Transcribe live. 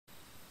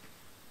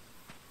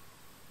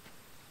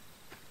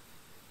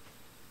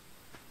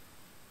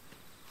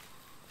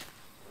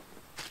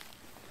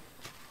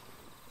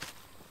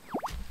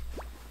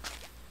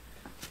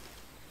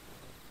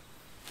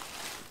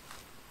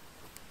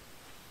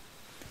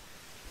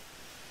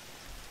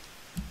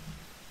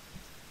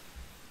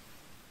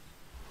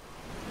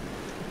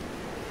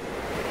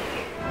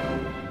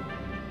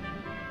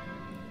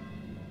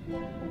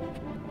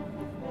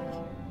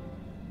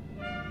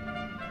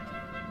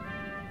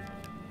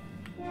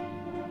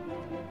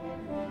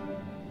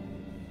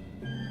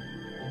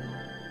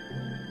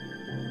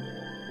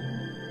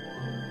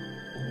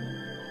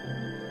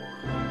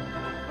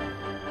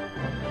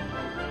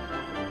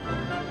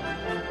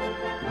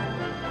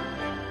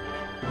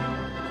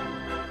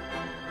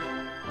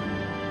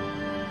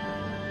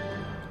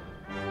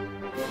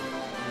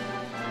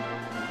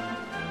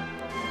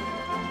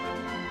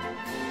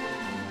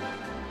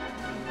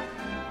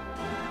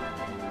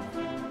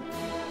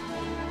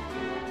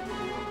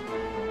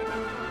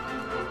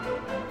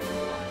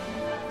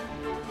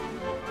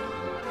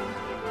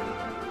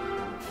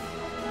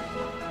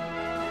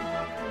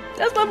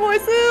That's my boy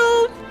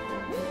Sylph!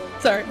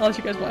 Sorry, I'll let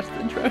you guys watch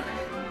the intro.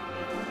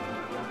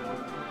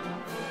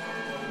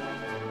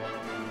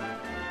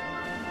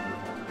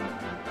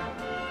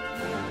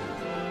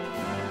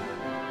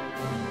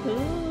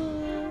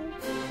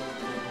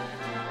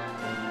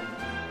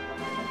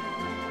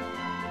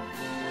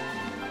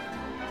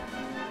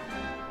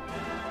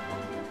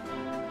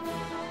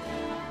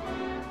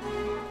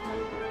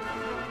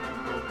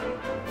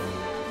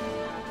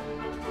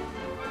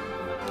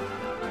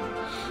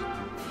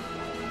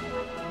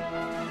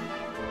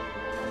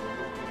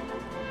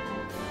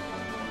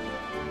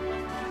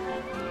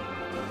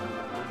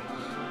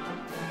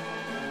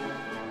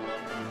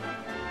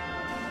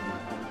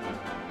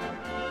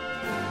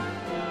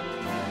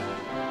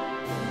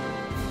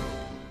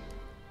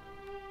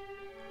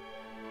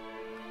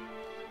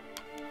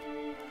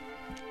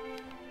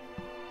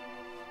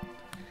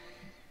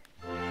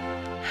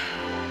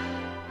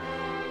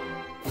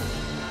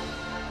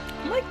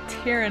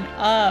 Tearing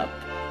up.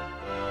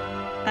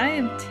 I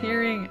am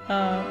tearing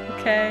up,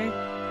 okay?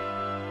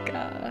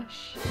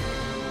 Gosh.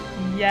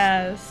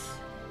 Yes.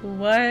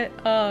 What?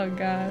 Oh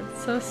god.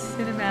 So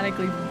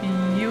cinematically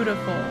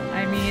beautiful.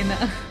 I mean...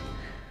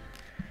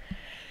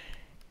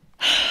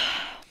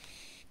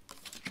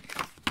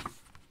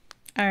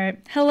 Alright.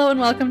 Hello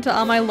and welcome to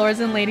all my lords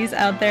and ladies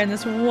out there in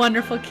this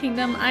wonderful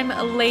kingdom. I'm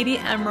Lady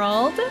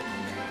Emerald.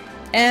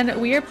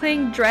 And we are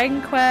playing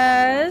Dragon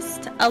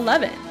Quest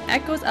XI,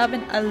 Echoes of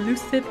an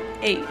Elusive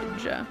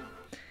Age.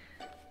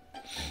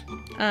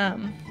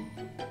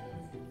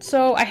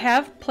 So I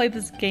have played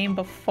this game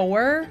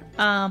before.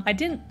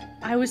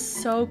 I was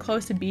so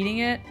close to beating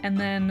it, and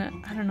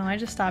then, I don't know, I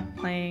just stopped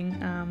playing.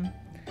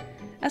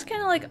 That's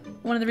kind of like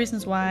one of the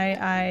reasons why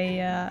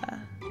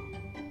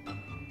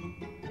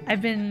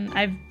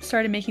I've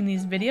started making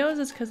these videos,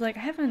 is because like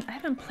I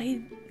haven't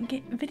played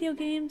video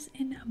games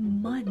in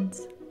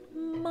months.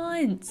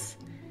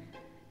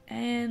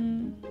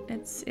 And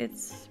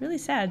it's really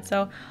sad.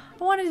 So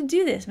I wanted to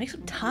do this, make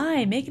some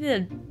time, make it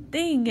a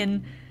thing,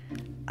 and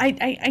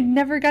I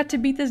never got to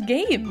beat this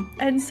game,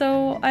 and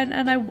so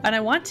I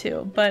want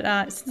to,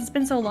 but since it's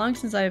been so long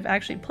since I've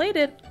actually played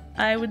it,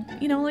 I would,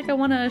 you know, like I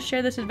want to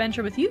share this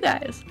adventure with you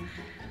guys.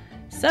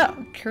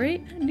 So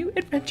create a new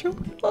adventure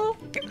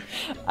vlog.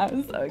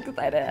 I'm so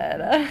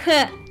excited.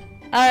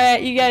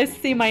 Alright, you guys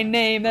see my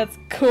name, that's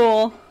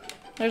cool.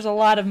 There's a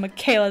lot of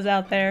Michaelas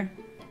out there.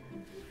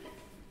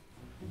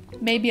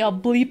 Maybe I'll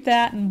bleep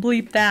that and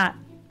bleep that.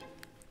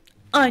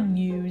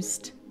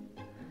 Unused.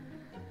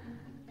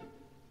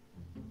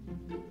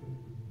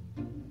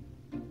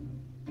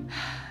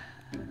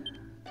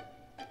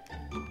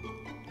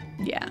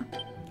 Yeah.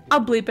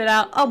 I'll bleep it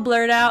out. I'll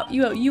blur it out.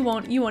 You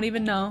won't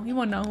even know. You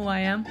won't know who I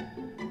am.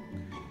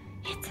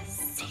 It's a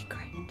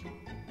secret.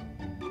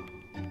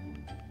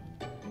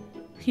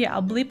 Yeah,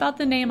 I'll bleep out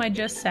the name I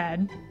just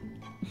said.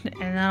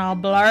 And then I'll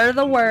blur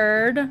the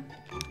word.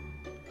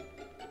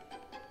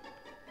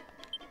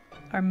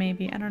 Or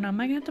maybe, I don't know, am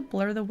I gonna have to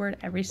blur the word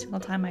every single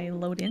time I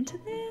load into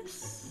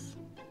this?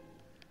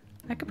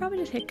 I could probably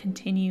just hit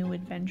continue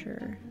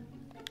adventure.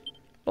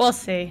 We'll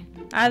see.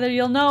 Either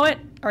you'll know it,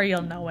 or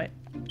you'll know it.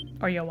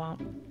 Or you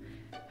won't.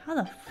 How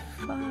the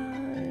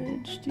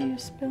fudge do you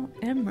spell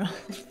emerald?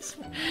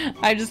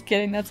 I'm just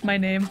kidding, that's my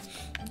name.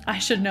 I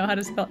should know how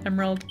to spell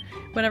emerald.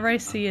 Whenever I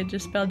see it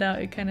just spelled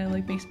out, it kind of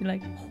like makes me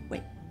like, oh,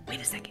 wait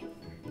a second.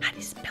 How do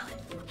you spell it?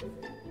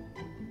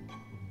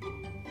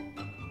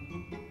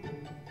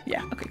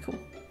 Yeah, okay, cool.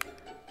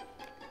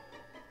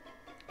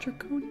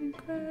 Draconian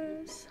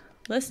Quest.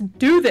 Let's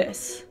do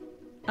this!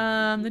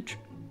 The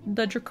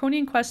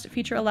Draconian Quest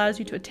feature allows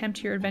you to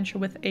attempt your adventure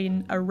with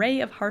an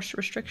array of harsh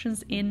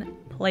restrictions in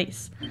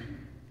place.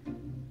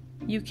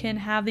 You can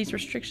have these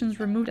restrictions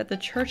removed at the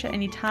church at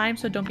any time,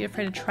 so don't be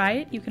afraid to try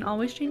it. You can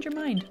always change your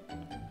mind.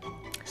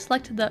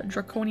 Select the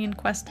Draconian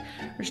Quest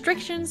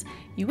restrictions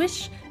you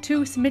wish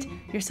to submit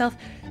yourself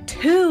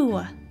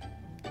to.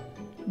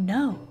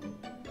 No.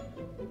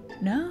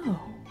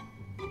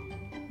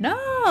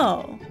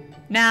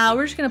 Now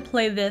we're just gonna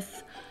play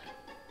this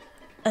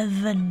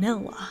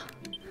vanilla.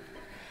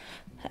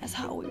 That's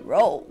how we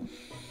roll.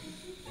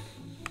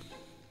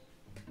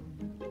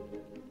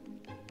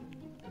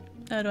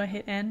 Oh, do I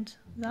hit end?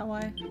 Is that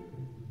why?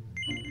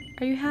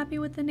 Are you happy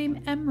with the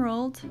name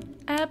Emerald?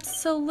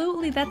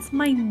 Absolutely, that's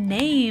my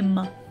name.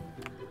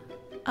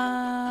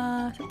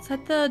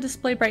 Set the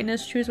display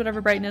brightness. Choose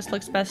whatever brightness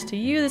looks best to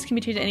you. This can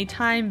be changed at any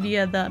time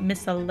via the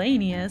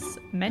miscellaneous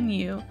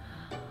menu.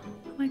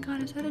 Oh my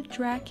god, is that a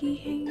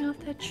Draki hanging off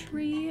that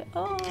tree?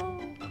 Oh.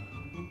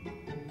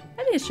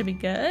 I think it should be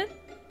good.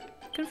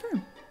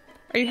 Confirm.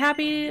 Are you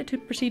happy to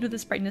proceed with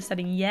this brightness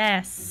setting?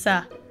 Yes.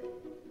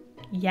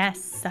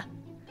 Yes.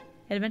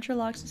 Adventure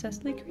log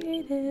successfully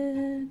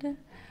created.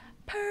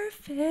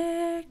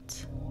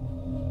 Perfect.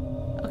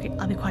 Okay,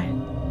 I'll be quiet.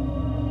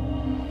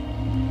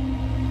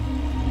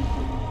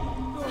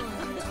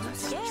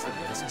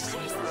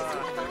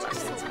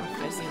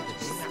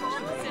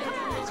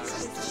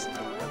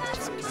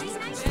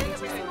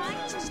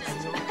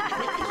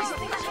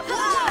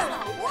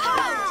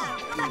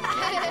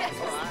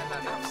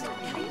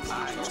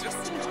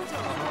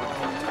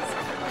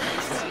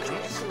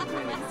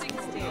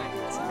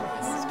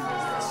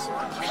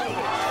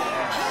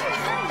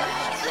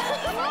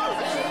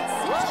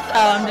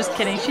 Oh, I'm just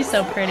kidding. She's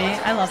so pretty.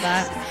 I love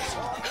that.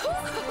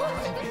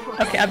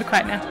 Okay, I'll be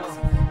quiet now.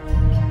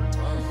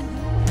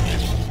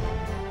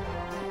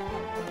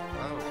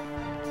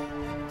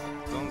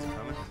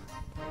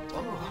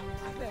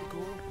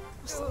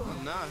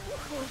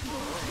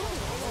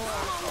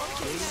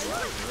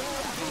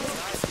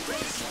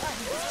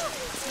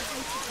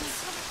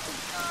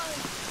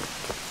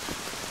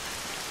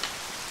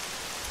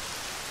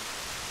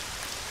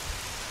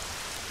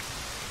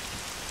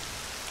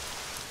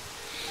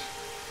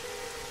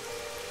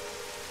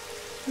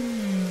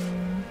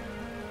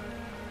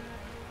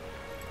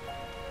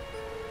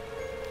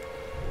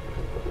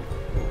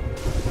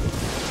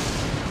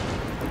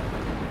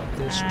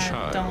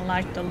 I don't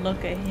like the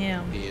look of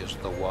him. Here's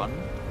the one.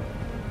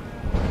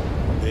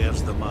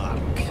 There's the mark.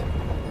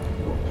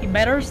 He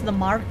betters the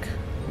mark.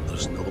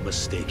 There's no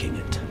mistaking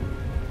it.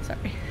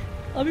 Sorry.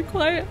 I'll be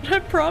quiet, I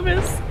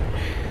promise.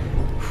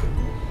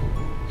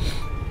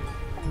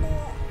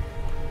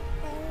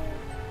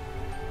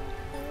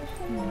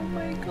 Oh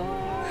my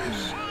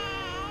gosh.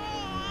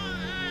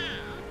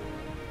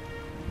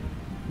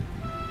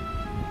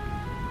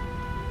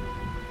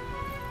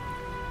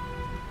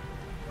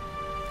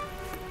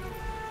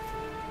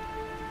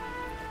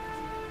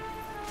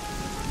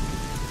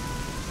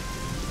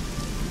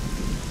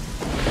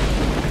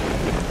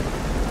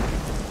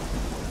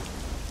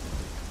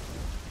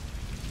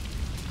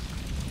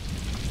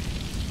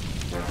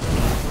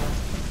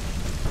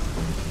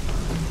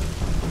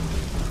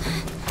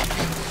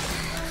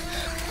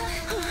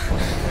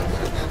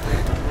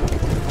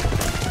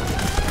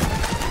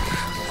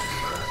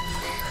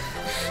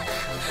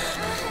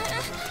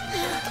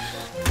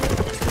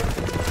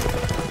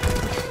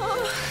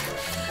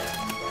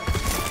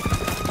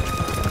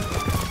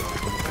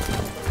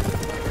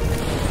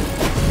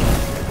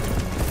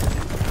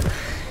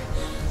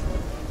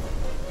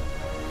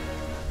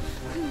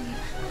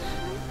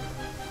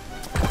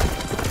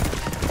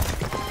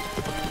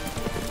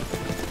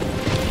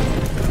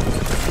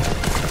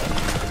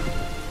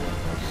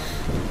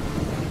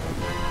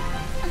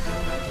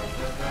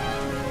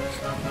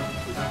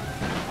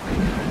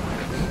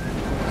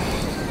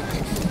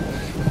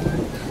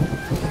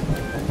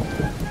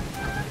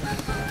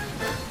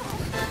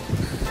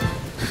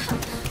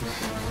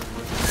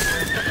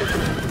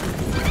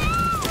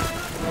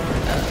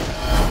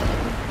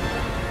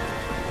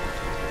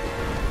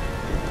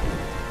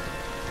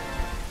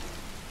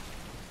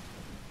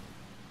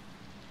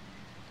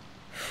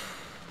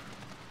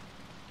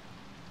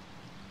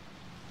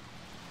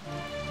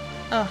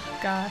 Oh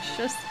gosh,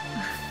 just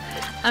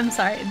I'm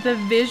sorry. The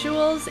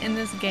visuals in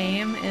this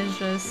game is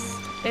just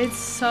it's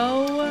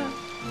so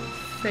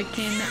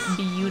freaking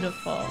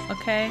beautiful,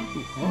 okay?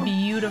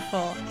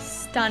 Beautiful,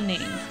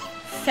 stunning,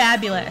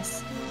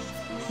 fabulous.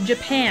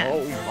 Japan.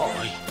 Oh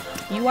my.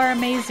 You are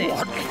amazing.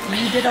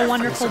 You did a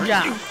wonderful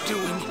job.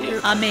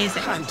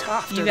 Amazing.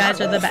 You guys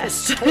are the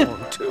best.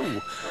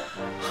 Too.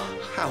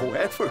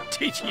 However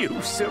did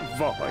you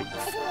survive?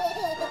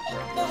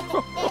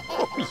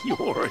 Oh,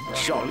 you're a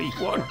jolly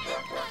one.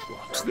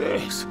 What's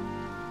this?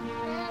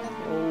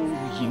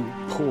 Oh, you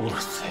poor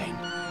thing.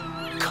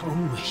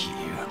 Come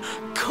here.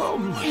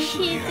 Come here.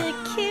 He's a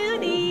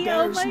cutie.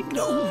 Oh my There's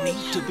no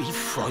need to be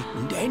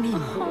frightened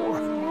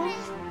anymore.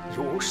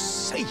 You're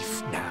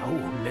safe now,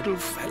 little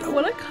fellow.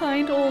 What a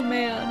kind old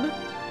man.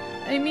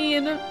 I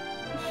mean,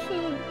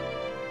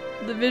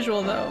 the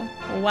visual though.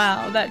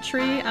 Wow, that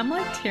tree. I'm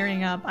like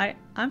tearing up.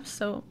 I'm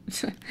so.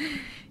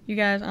 You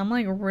guys, I'm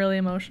like really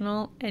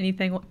emotional.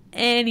 Anything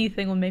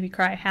will make me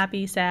cry.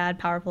 Happy, sad,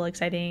 powerful,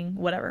 exciting,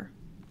 whatever.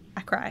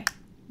 I cry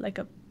like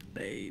a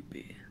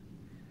baby.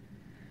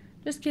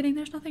 Just kidding.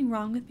 There's nothing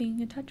wrong with being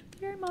in touch with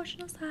your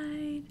emotional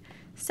side.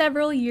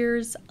 Several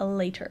years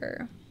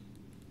later.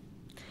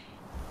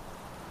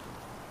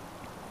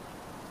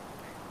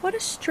 What a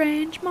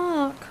strange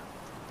mark.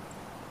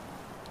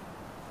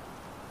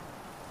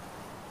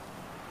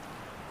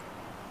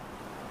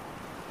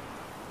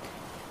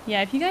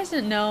 Yeah, if you guys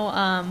didn't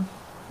know,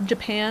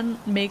 Japan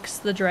makes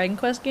the Dragon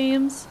Quest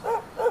games,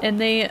 and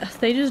they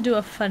just do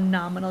a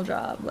phenomenal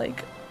job.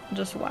 Like,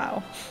 just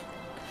wow.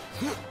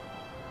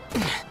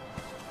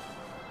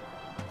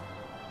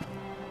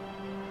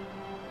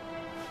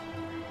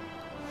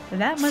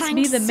 That must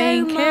be the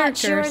main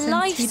character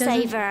since he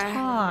doesn't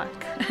talk.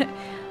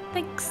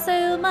 Thanks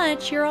so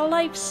much, you're a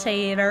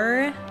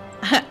lifesaver.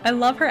 I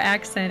love her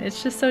accent.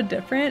 It's just so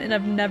different, and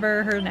I've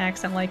never heard an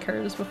accent like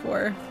hers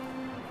before.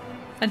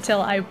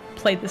 Until I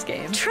played this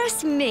game.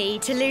 Trust me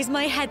to lose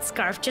my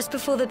headscarf just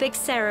before the big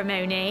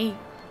ceremony.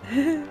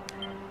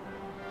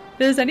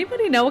 Does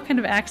anybody know what kind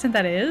of accent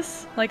that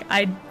is? Like,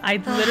 I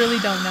literally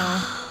don't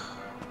know.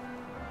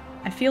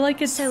 I feel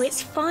like it's... So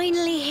it's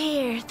finally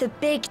here, the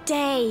big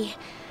day.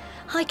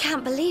 I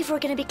can't believe we're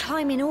going to be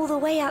climbing all the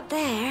way up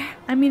there.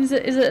 I mean, is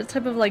it a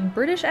type of, like,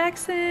 British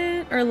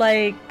accent? Or,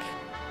 like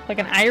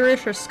an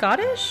Irish or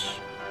Scottish?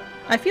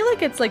 I feel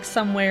like it's, like,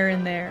 somewhere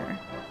in there.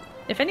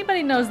 If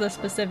anybody knows the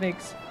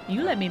specifics,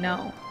 you let me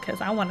know, because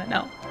I want to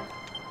know.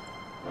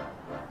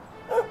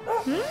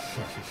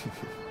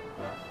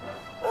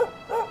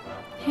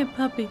 Hey,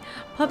 puppy.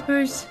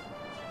 Puppers.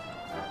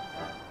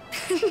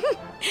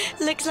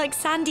 Looks like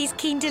Sandy's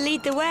keen to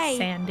lead the way.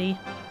 Sandy.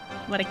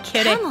 What a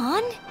kitty. Come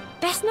on.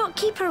 Best not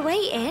keep her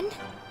waiting.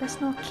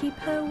 Best not keep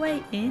her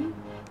waiting.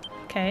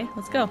 Okay,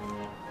 let's go.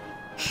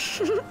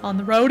 On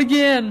the road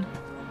again.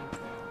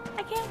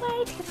 I can't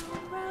wait to get on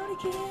the road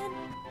again.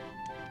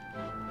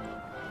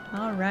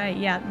 Alright,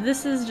 yeah,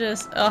 this is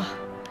just,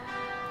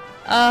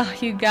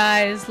 you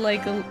guys,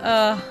 like,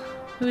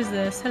 who's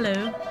this?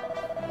 Hello.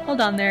 Hold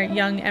on there,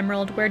 young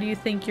Emerald. Where do you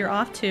think you're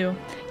off to?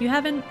 You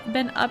haven't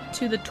been up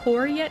to the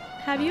tour yet,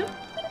 have you?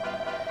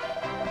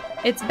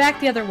 It's back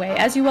the other way.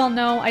 As you all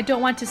know, I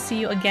don't want to see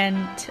you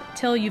again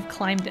till you've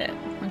climbed it.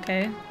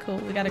 Okay, cool.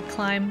 We gotta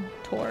climb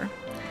tour.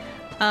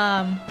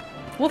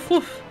 Woof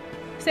woof.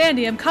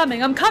 Sandy, I'm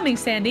coming,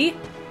 Sandy.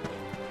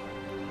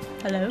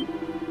 Hello?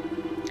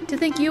 To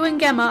think you and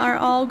Gemma are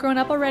all grown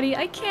up already,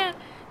 I can't...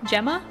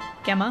 Gemma?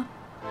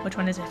 Which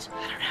one is it?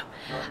 I don't know.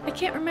 I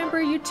can't remember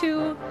you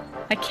two.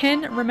 I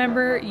can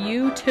remember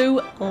you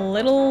two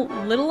little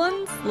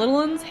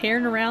ones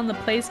herring around the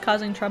place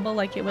causing trouble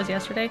like it was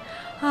yesterday.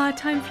 Ah,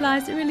 time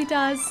flies, it really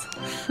does.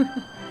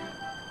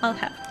 I'll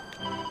have.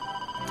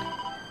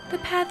 The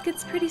path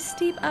gets pretty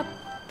steep up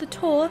the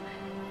tour,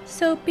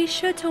 so be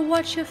sure to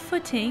watch your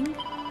footing.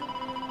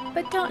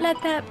 But don't let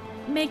that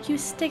make you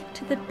stick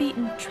to the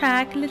beaten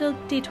track. Little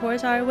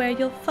detours are where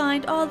you'll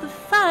find all the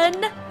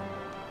fun.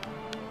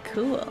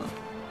 Cool.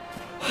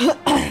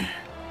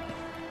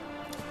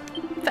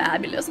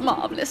 Fabulous,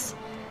 marvelous.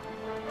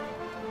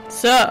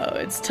 So,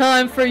 it's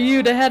time for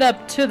you to head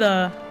up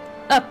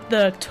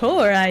the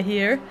tour, I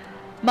hear.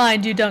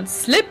 Mind you don't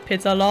slip,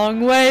 it's a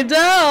long way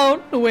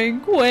down.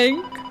 Wink,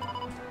 wink.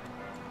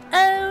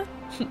 Oh.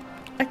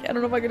 I don't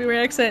know if I can do her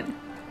accent.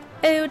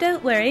 Oh,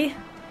 don't worry.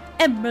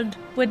 Emerald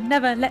would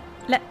never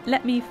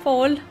let me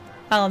fall.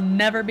 I'll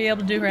never be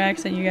able to do her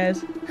accent, you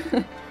guys.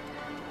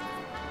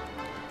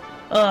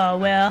 Oh,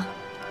 well.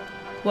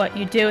 What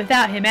you do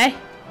without him, eh?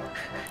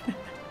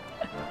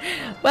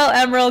 Well,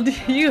 Emerald,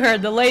 you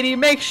heard the lady.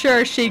 Make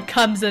sure she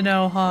comes to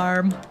no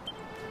harm.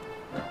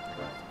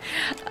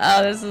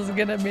 Oh, this is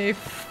gonna be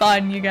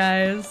fun, you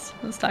guys.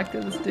 Let's talk to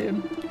this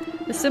dude.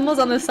 The symbols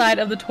on the side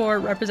of the tour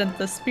represent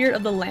the spirit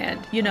of the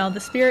land. You know, the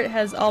spirit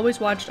has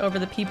always watched over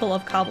the people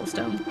of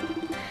Cobblestone.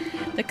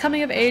 The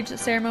coming of age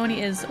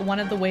ceremony is one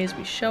of the ways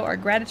we show our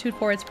gratitude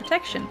for its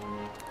protection.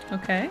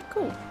 Okay,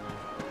 cool.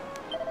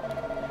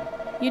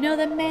 You know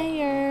the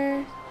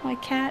mayor. My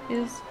cat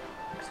is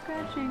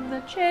scratching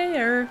the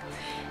chair.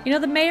 You know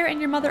the mayor and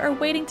your mother are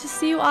waiting to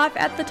see you off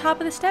at the top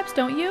of the steps,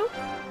 don't you?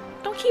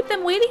 Don't keep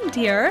them waiting,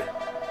 dear.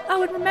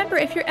 Oh, and remember,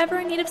 if you're ever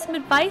in need of some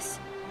advice,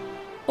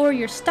 or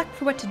you're stuck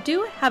for what to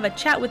do, have a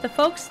chat with the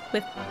folks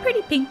with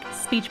pretty pink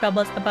speech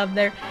bubbles above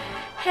their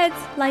heads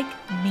like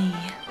me.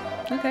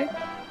 Okay.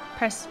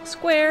 Press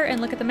square and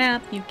look at the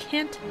map. You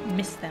can't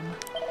miss them.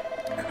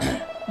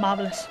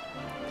 Marvelous.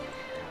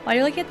 While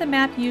you're looking at the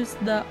map, use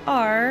the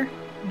R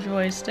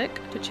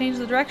joystick to change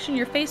the direction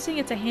you're facing.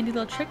 It's a handy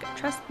little trick.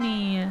 Trust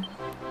me.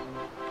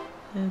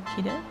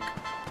 Okie doke.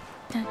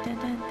 Da, da,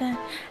 da, da.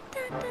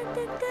 Da, da,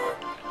 da,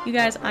 da. You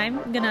guys,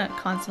 I'm gonna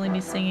constantly be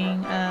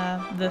singing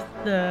the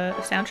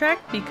soundtrack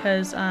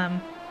because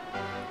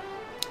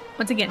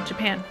once again,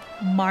 Japan,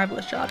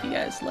 marvelous job, you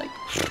guys. Like,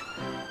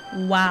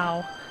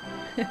 wow.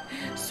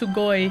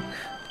 Sugoi.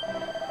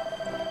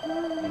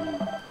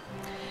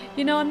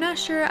 You know, I'm not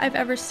sure I've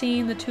ever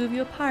seen the two of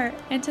you apart,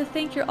 and to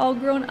think you're all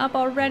grown up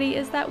already.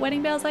 Is that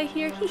wedding bells I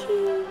hear? Hee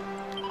hee.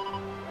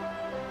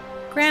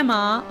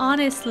 Grandma,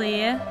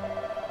 honestly.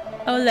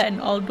 Oh, let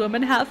an old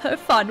woman have her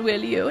fun,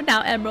 will you?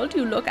 Now, Emerald,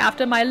 you look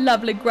after my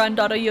lovely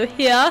granddaughter, you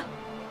hear?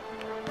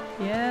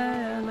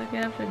 Yeah, look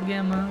after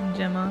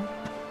Gemma.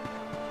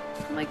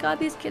 Oh my god,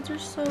 these kids are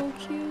so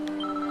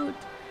cute.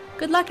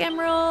 Good luck,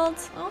 Emerald.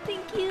 Oh,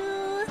 thank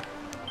you.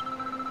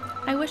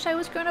 I wish I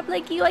was grown up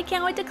like you. I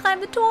can't wait to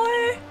climb the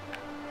tour.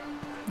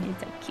 You're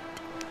so cute.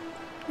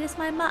 This is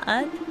my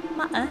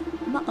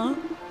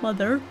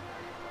mother.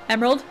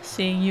 Emerald,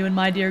 seeing you and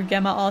my dear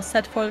Gemma all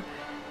set for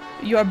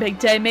your big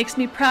day makes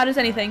me proud as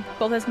anything,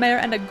 both as mayor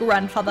and a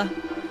grandfather.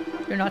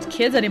 You're not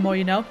kids anymore,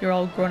 you know. You're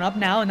all grown up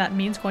now, and that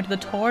means going to the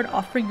tour and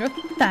offering your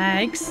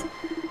thanks.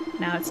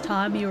 Now it's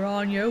time you're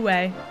on your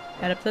way.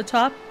 Head up to the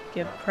top,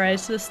 give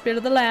praise to the spirit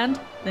of the land,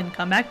 then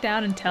come back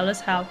down and tell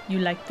us how you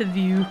like the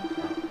view.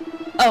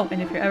 Oh,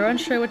 and if you're ever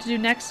unsure what to do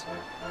next,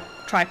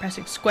 try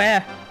pressing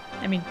square.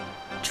 I mean,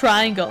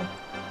 triangle.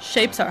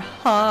 Shapes are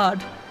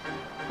hard.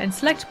 And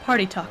select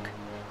party talk.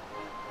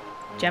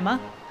 Gemma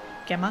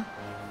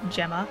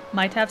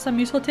might have some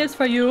useful tips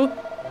for you.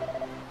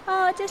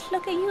 Oh, just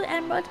look at you,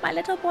 Emerald, my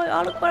little boy,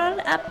 all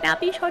grown up. Now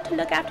be sure to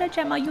look after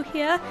Gemma, you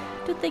hear?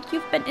 To think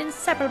you've been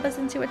inseparable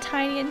since you were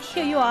tiny, and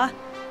here you are,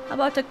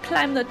 about to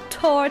climb the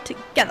tour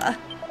together.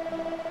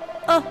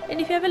 Oh, and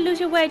if you ever lose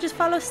your way, just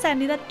follow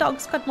Sandy. That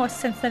dog's got more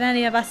sense than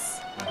any of us.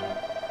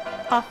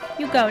 Off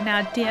you go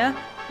now, dear.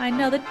 I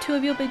know the two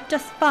of you will be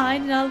just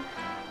fine, and I'll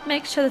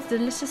make sure there's a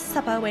delicious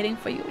supper waiting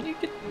for you when you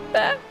get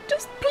back.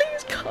 Just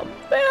please come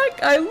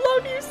back. I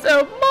love you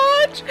so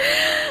much.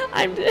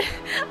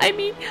 I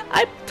mean,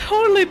 I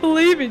totally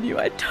believe in you.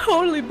 I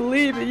totally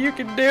believe that you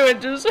can do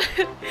it. Just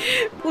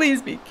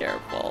please be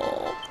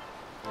careful.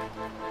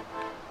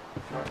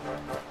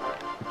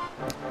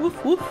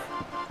 Woof woof.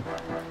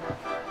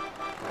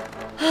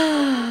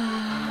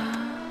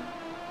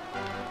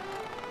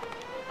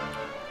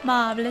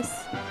 Marvelous.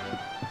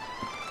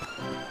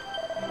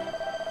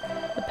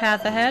 The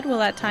path ahead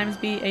will at times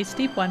be a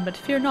steep one, but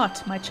fear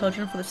not, my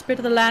children, for the spirit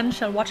of the land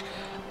shall watch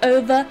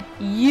over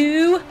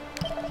you.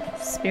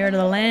 Spirit of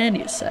the land,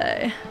 you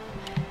say?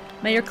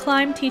 May your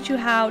climb teach you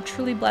how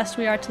truly blessed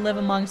we are to live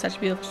among such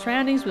beautiful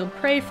surroundings. We'll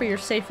pray for your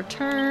safe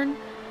return.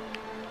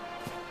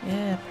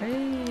 Yeah,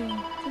 pray.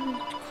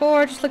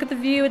 Core, just look at the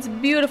view. It's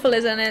beautiful,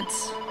 isn't it?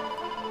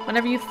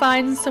 Whenever you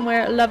find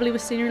somewhere lovely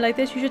with scenery like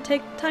this, you should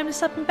take time to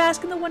stop and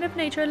bask in the wonder of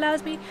nature.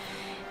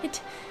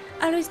 It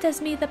always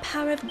does me the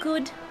power of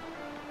good.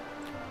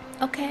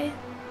 Okay.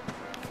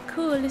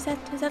 Cool. Is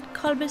that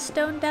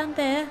cobblestone down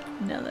there?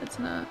 No, that's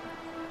not.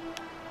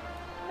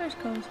 Where's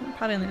cobblestone?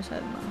 Probably on the other side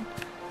of the mountain.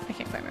 I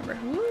can't quite remember.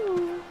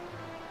 Woo!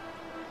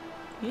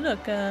 You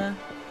look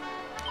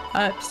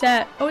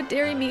upset. Oh,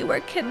 dearie me, where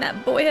can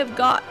that boy have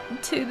got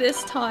to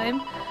this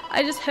time?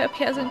 I just hope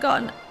he hasn't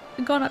gone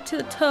up to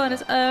the toe on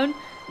his own.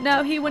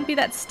 No, he wouldn't be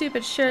that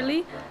stupid,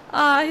 surely.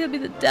 Ah, he'll be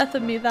the death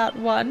of me, that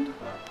one.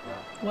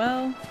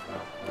 Well,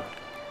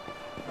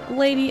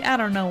 lady, I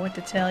don't know what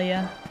to tell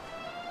ya.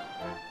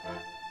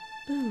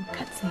 Ooh,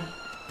 cutscene.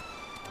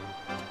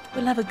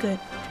 We'll have a good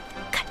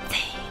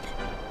cutscene.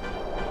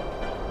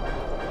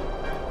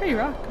 Pretty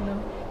rock,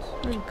 though.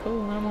 It's really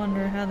cool. I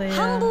wonder how they.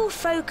 Humble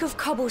folk of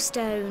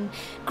Cobblestone,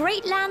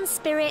 great land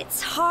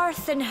spirits,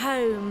 hearth and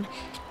home.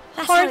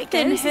 That's how it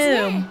goes,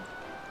 isn't it?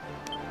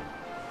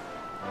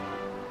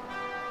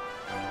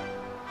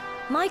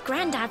 My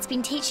granddad's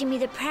been teaching me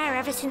the prayer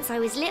ever since I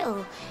was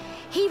little.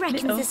 He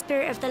reckons the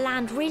spirit of the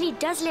land really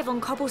does live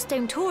on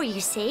Cobblestone Tor, you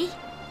see.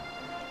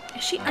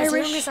 Is she As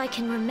Irish? long as I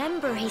can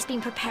remember, he's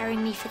been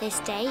preparing me for this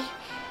day.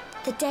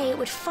 The day it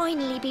would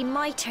finally be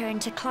my turn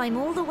to climb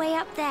all the way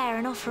up there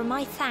and offer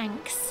my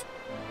thanks.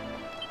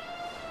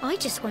 I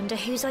just wonder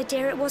whose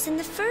idea it was in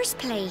the first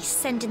place,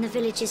 sending the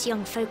village's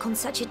young folk on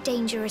such a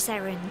dangerous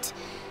errand.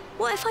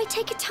 What if I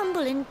take a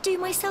tumble and do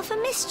myself a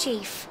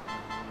mischief?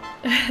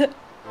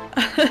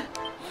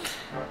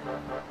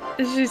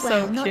 She's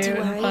so not cute to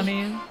worry. and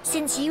funny.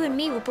 Since you and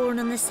me were born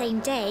on the same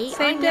day,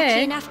 Same I'm day?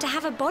 lucky enough to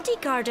have a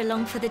bodyguard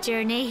along for the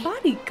journey.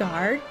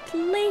 Bodyguard?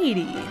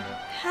 Lady,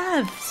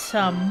 have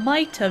some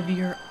might of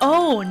your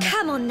own.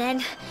 Come on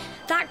then.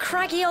 That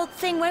craggy old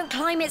thing won't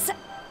climb its...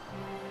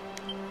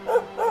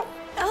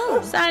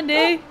 Oh!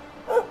 Sandy!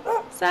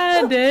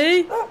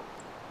 Sandy!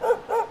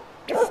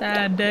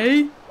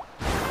 Sandy!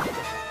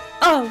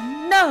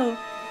 Oh no!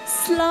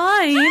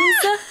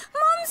 Slimes!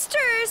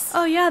 Monsters!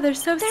 Oh yeah, they're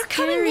so They're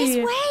scary. coming this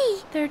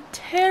way! They're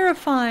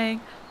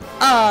terrifying.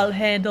 I'll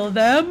handle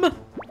them.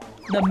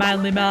 The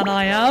manly man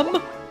I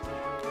am.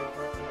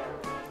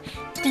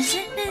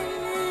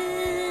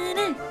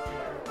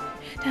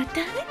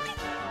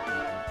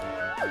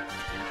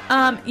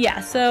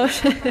 Yeah, so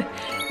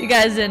you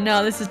guys didn't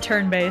know this is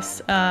turn-based,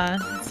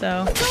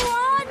 so Go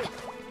on!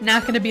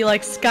 not gonna be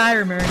like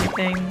Skyrim or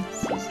anything.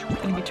 This is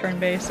gonna be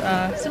turn-based.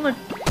 Similar.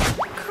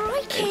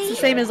 Crikey! It's the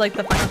same as like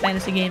the Final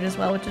Fantasy games as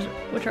well,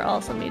 which are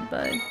also made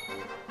by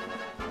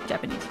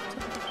Japanese. So.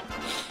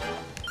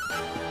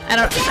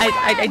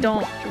 I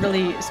don't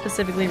really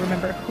specifically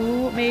remember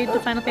who made the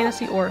Final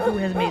Fantasy or who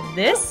has made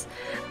this.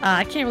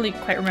 I can't really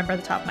quite remember at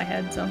the top of my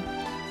head, so.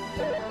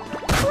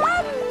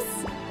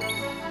 Crumbs!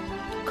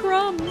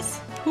 Crumbs!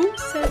 Who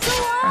says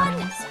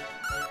crumbs?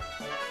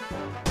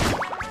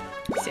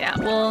 So yeah,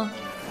 well,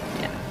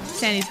 yeah,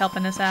 Sandy's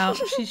helping us out.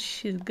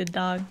 She's a good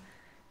dog.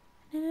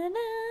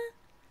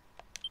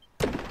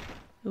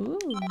 Ooh,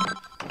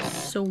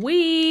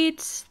 sweet!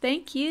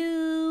 Thank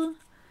you!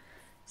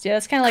 So yeah,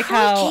 that's kind of like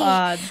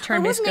how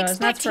turn-based goes. And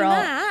that's for all.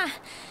 That.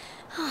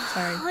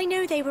 Sorry. I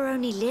know they were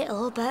only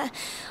little, but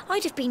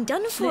I'd have been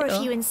done for Little.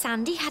 if you and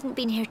Sandy hadn't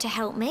been here to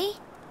help me.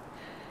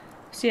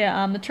 So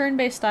yeah, the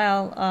turn-based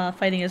style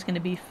fighting is going to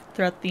be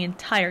throughout the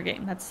entire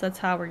game. That's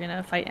how we're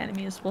gonna fight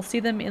enemies. We'll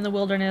see them in the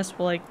wilderness.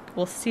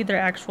 We'll see their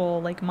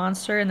actual like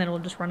monster, and then we'll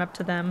just run up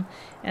to them,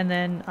 and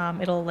then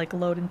it'll like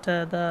load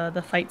into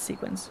the fight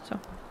sequence. So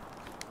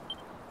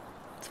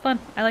it's fun.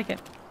 I like it.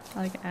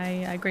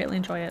 I greatly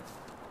enjoy it.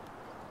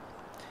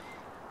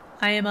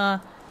 I am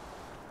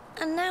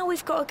And now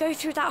we've got to go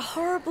through that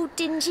horrible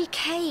dingy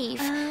cave.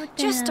 Oh,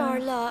 Just no. our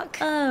luck.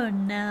 Oh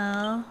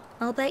no.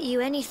 I'll bet you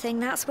anything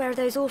that's where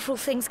those awful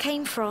things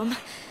came from.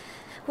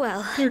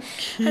 Well, They're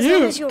as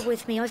long as cute. you're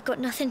with me, I've got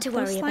nothing to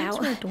Those worry slimes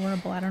about. are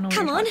adorable. I don't know what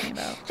Come you're on, talking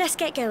about. let's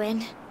get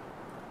going.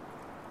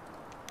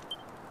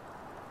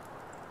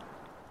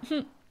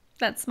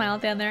 That smile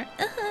down there.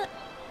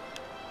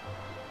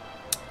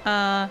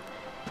 I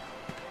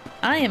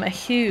am a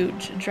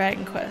huge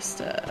Dragon Quest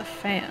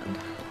fan.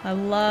 I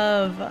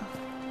love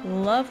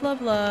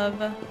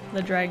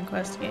the Dragon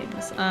Quest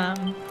games.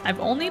 I've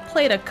only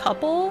played a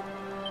couple.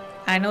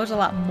 I know there's a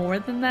lot more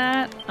than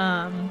that.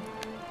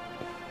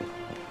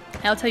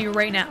 I'll tell you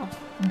right now,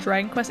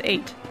 Dragon Quest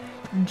VIII,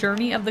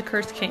 Journey of the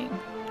Cursed King,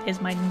 is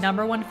my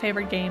 #1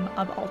 favorite game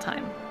of all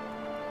time.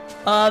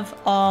 Of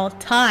all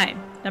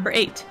time. Number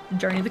 8,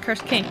 Journey of the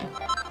Cursed King.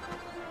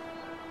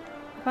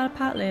 I bought a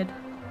pot lid.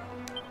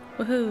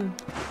 Woohoo.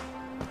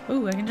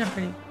 Ooh, I can jump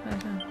pretty.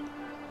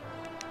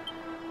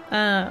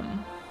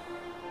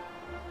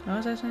 What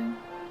was I saying?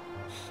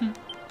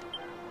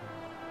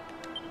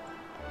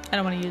 I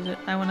don't want to use it.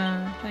 I want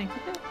to... Can I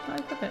equip it? How do I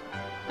equip it?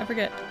 I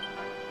forget.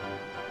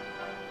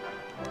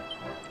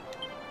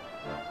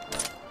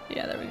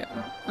 Yeah, there we go.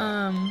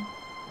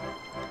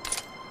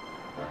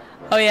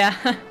 Oh yeah.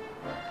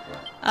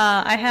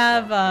 I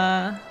have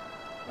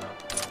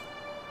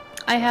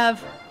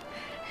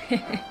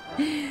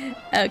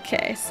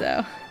okay,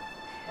 so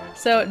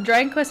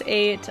Dragon Quest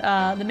VIII,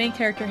 the main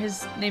character,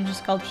 his name's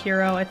just called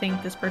Hero. I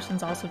think this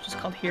person's also just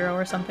called Hero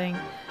or something,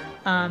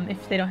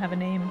 if they don't have a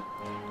name.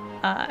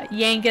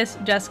 Yangus,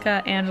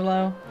 Jessica,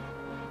 Angelo,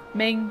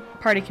 main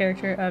party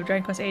character of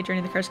Dragon Quest VIII, Journey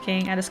of the Cursed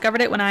King. I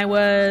discovered it when I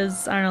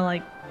was, I don't know,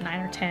 like 9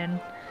 or 10.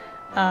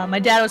 My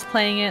dad was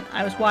playing it,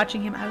 I was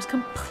watching him, I was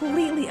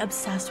completely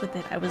obsessed with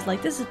it. I was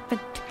like, this is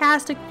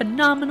fantastic,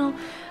 phenomenal.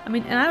 I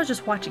mean, and I was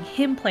just watching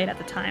him play it at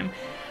the time.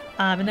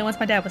 And then once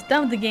my dad was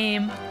done with the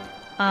game,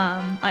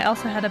 I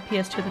also had a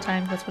PS2 at the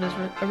time, that's what it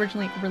was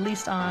originally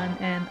released on,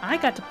 and I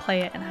got to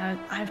play it, and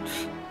I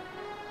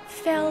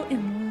fell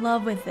in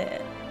love with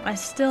it. I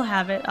still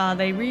have it.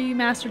 They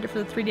remastered it for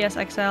the 3DS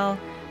XL.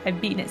 I've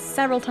beaten it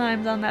several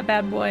times on that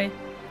bad boy.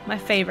 My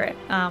favorite.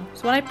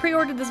 So when I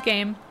pre-ordered this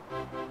game,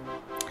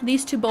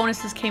 these 2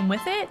 bonuses came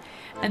with it,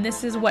 and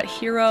this is what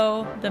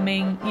Hero, the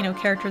main,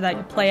 character that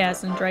you play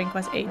as in Dragon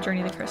Quest VIII,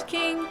 Journey of the Cursed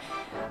King,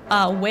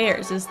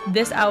 wears, is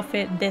this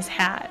outfit, this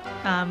hat.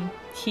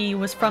 He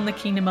was from the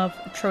kingdom of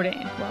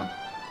Trodain. Well,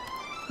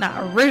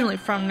 not originally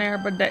from there,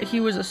 but that he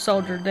was a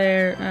soldier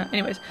there.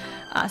 Anyways,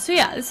 so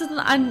yeah, this is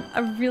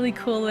a really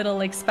cool little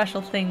like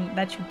special thing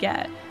that you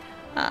get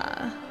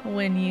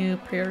when you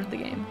pre-order the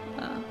game.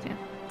 Yeah.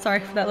 Sorry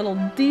for that little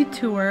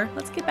detour.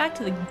 Let's get back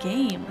to the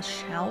game,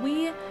 shall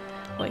we?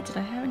 Wait, did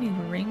I have any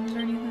rings or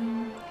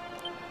anything?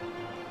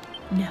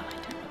 No, I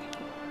don't.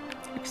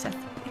 Okay.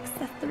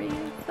 Accessories.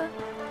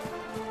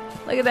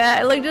 Look at that!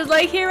 I look just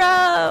like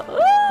Hero! Woo!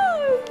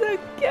 So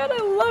cute! I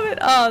love it!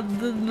 Oh,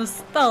 the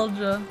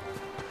nostalgia.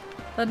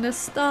 The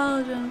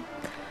nostalgia.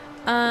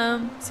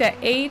 So yeah,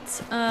 8.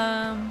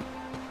 I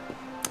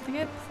think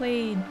I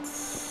played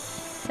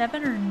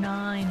 7 or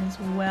 9 as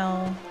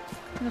well.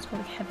 I think it's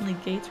called like Heavenly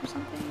Gates or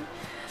something.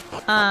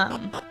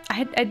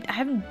 I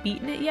haven't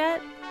beaten it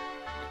yet.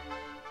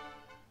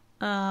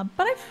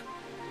 But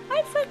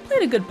I've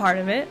played a good part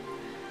of it.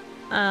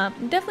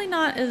 Definitely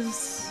not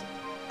as...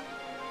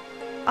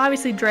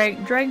 Obviously,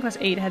 Dragon Quest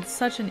VIII had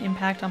such an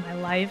impact on my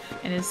life,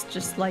 and it's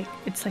just like,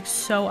 it's like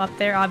so up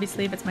there.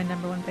 Obviously, if it's my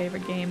 #1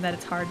 favorite game, that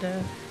it's hard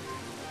to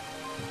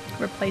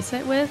replace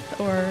it with,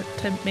 or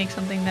to make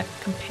something that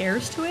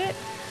compares to it.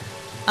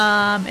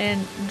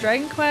 And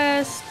Dragon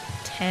Quest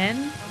X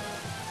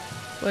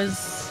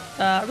was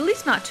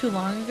released not too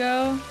long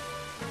ago,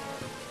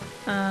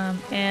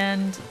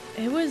 and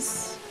it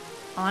was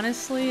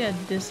honestly a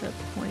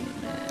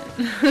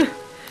disappointment.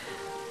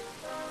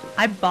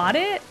 I bought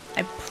it,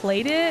 I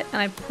played it,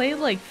 and I played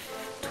like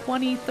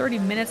 20-30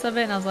 minutes of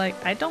it, and I was like,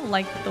 I don't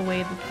like the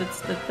way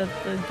that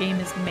the game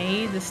is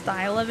made, the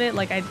style of it.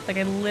 Like I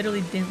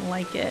literally didn't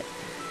like it.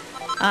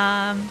 So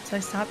I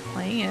stopped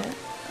playing it.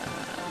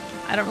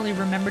 I don't really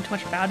remember too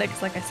much about it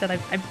because, like I said, I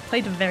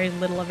played very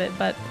little of it,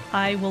 but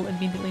I will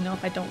immediately know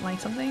if I don't like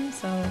something.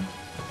 So,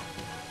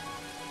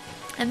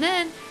 and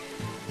then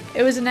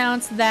it was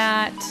announced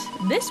that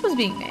this was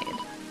being made.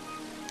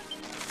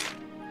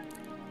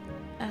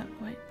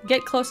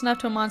 Get close enough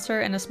to a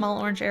monster and a small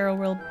orange arrow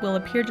will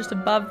appear just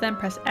above them.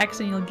 Press X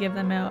and you'll give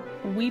them a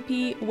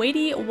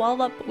weighty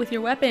wallop with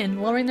your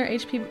weapon, lowering their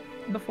HP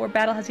before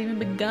battle has even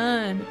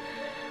begun.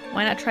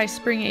 Why not try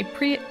springing a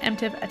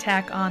preemptive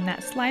attack on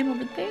that slime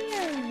over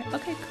there?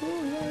 Okay,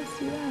 cool. Yeah, let's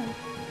do that.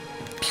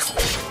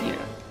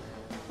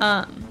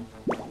 Yeah.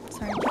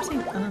 Sorry, I keep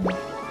saying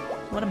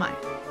What am I?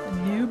 A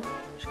noob?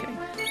 Just kidding.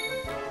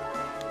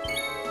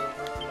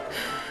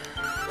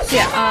 So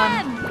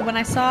yeah, when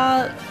I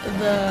saw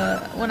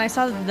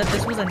that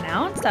this was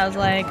announced, I was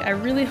like, I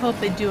really hope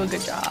they do a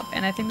good job.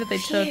 And I think that they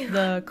took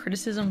the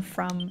criticism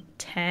from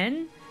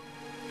 10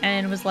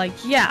 and was like,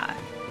 yeah,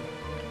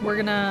 we're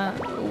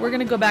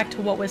gonna go back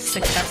to what was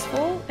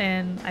successful.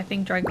 And I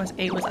think Dragon Quest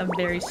VIII was a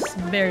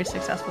very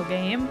successful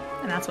game,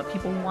 and that's what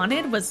people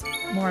wanted, was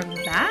more of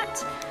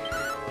that.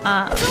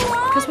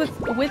 Because with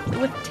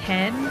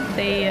 10,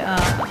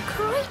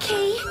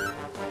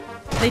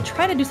 they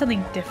try to do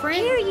something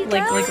different,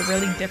 like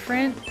really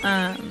different,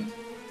 and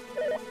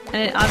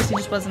it obviously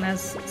just wasn't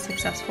as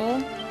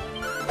successful.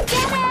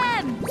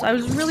 So I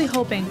was really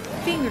hoping,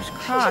 fingers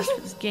crossed,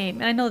 for this game.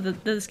 And I know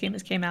that this game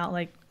just came out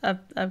like a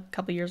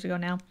couple years ago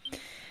now.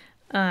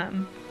 But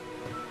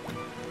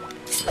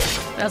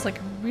I was like,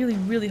 I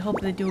really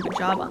hope they do a good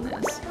job on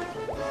this.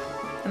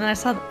 And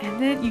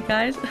then you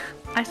guys,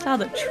 I saw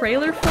the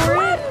trailer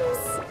for it.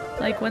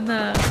 Like when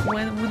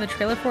the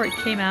trailer for it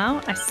came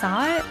out, I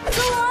saw it.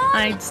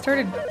 I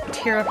started to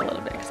tear up a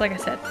little bit because, like I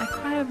said, I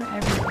cry over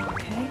everything.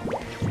 Okay.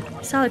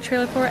 I saw the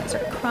trailer for it. I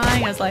started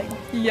crying. I was like,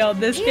 "Yo,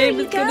 this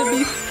game is gonna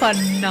be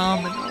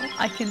phenomenal."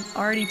 I can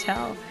already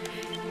tell.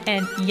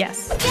 And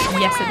yes,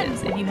 yes, it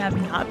is. If you have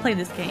not played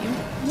this game,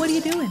 what are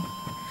you doing?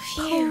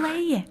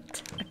 Play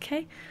it.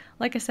 Okay.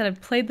 Like I said,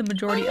 I've played the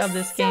majority of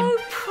this game. I'm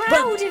so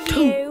proud of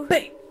you.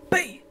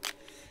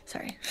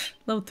 Sorry.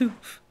 Level 2.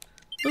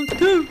 Level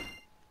 2.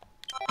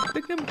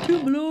 Pick number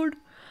 2, my lord.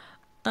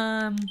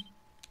 So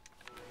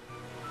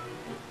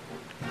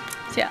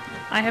yeah,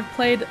 I have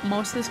played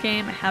most of this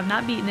game. I have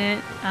not beaten it.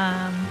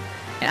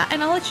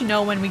 And I'll let you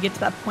know when we get to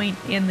that point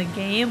in the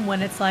game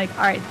when it's like,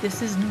 alright,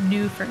 this is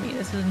new for me.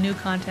 This is new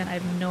content. I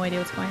have no idea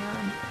what's going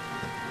on.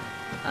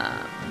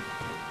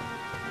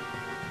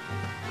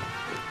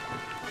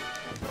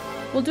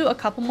 We'll do a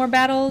couple more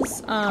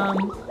battles. I'll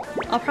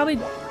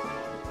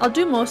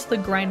do most of the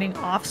grinding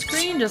off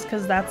screen just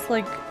because that's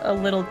like a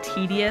little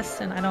tedious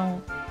and I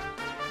don't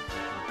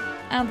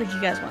think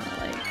you guys want to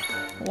like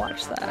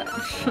watch that.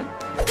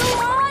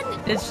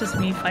 It's just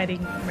me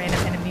fighting random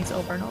enemies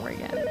over and over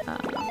again.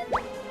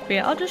 But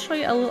yeah, I'll just show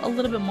you a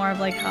little bit more of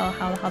like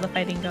how the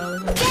fighting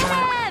goes and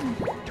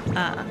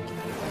whatnot.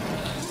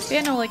 But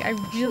yeah, no, like I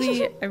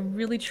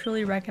really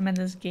truly recommend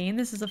this game.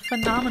 This is a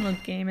phenomenal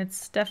game.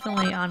 It's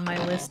definitely on my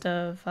list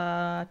of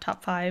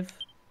top 5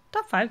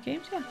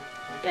 games.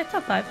 Yeah,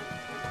 top 5.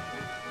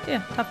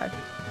 Yeah, top 5.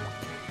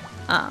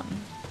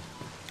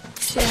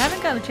 If you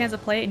haven't gotten a chance to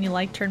play it and you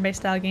like turn-based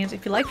style games,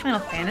 if you like Final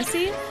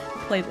Fantasy,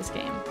 play this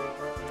game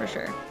for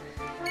sure.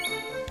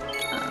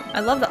 I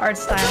love the art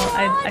style.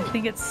 I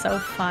think it's so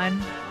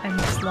fun. I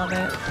just love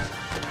it.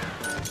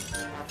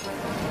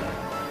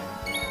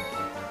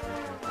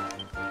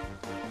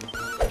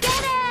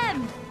 Get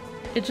him!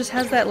 It just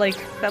has that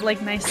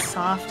nice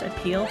soft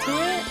appeal to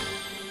it,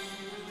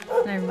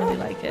 and I really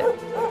like it.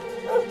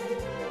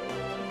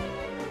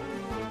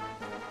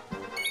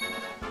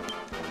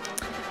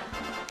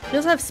 We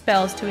also have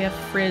spells too. We have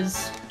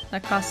Frizz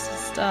that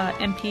costs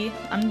MP.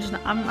 I'm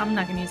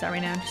not gonna use that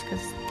right now just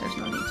because there's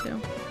no need to.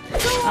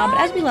 But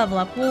as we level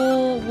up,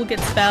 we'll get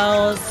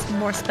spells,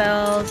 more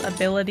spells,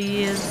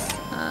 abilities.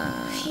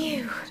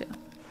 Phew.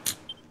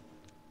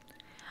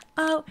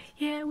 Oh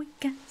yeah, we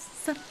got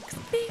some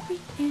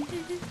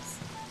experience.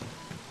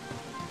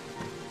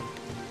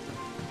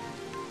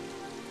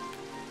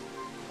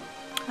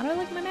 How do I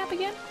look at my map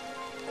again?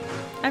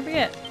 I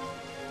forget.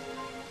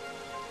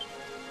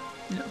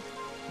 No.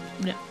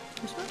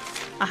 This one?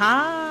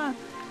 Aha!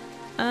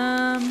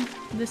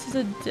 This is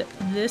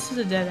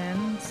a dead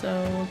end,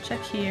 so we'll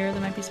check here.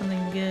 There might be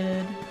something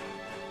good.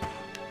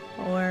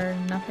 Or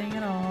nothing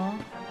at all.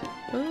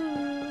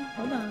 Ooh,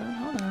 hold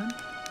on.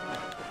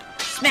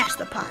 Smash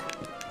the pot!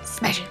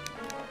 Smash it!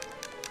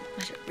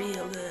 Smash it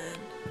real good.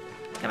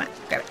 Come on,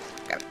 grab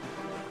it.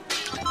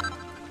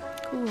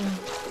 Cool.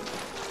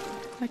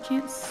 I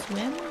can't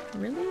swim?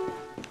 Really?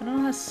 I don't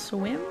know how to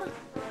swim?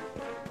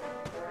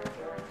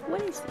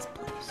 What is this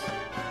place?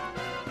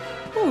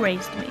 Who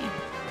raised me?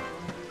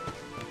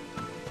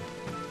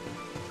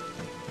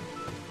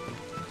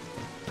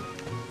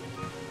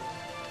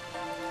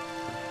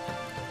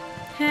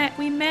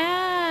 We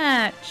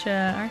match!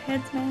 Our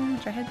heads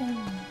match. Our heads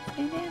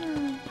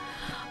match.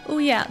 Oh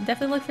yeah,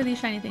 definitely look for these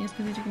shiny things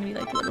because these are gonna be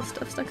like little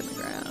stuff stuck in the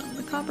ground.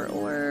 The copper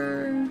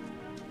ore.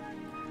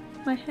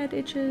 My head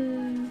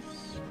itches.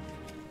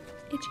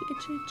 Itchy.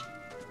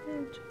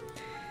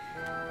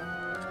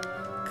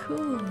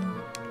 Cool.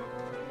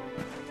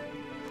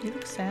 You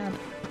look sad.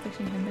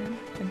 Fixing headband.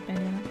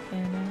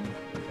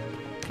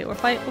 Okay, we'll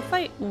fight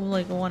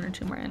like 1 or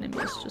 2 more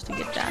enemies just to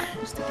get that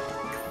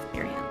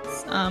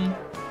experience.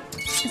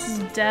 This is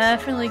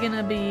definitely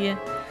gonna be a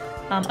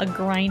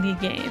grindy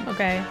game,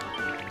 okay?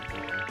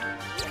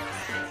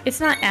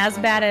 It's not as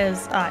bad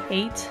as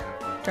 8,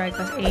 Dragon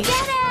Quest 8.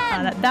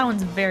 That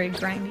one's very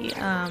grindy.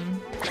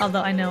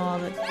 Although I know all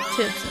the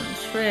tips and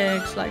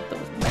tricks, like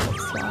those metal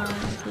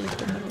slimes, really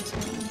cool metal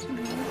slimes.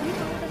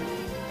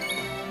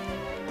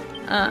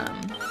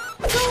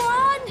 Go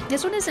on!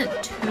 This one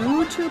isn't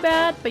too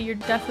bad, but you're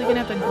definitely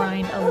gonna have to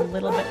grind a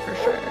little bit for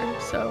sure.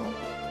 So.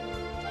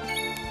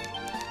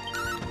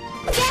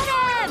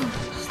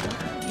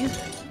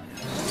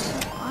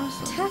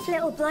 Tough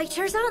little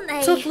blighters, aren't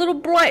they? Tough little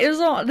blighters,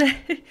 aren't they?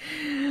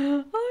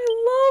 I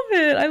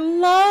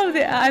love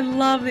it. I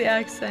love the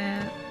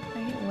accent.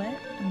 I get wet?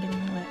 I'm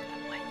getting wet.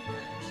 I'm wet, you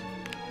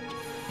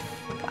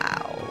guys.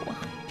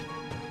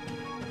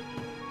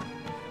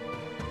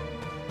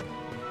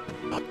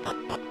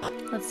 Wow.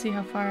 Let's see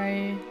how far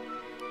I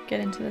get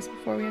into this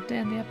before we have to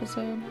end the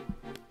episode.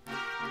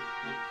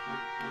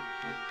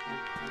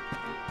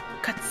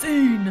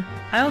 Cutscene!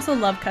 I also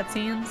love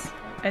cutscenes.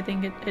 I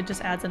think it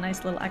just adds a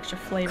nice little extra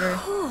flavor.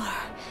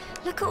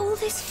 Look at all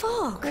this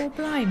fog. Oh,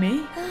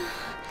 blimey.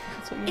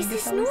 Is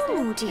this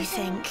normal, do you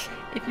think?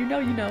 If you know,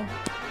 you know.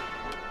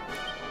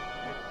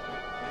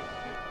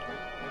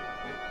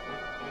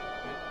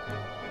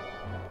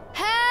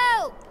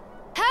 Help!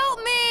 Help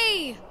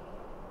me!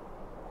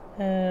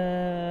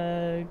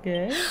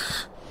 good.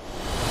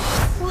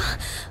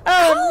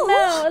 Oh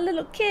no, a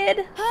little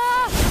kid.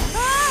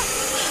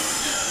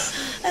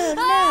 Oh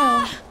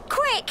no.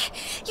 Quick!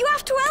 You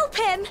have to help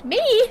him!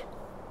 Me?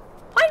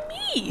 Why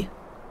me?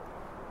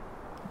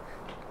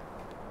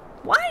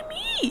 Why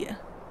me?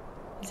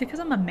 Is it because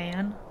I'm a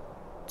man?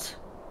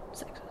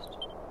 Sexist.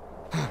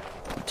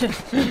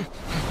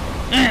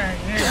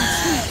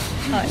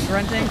 Oh, it's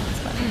grunting? It's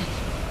funny.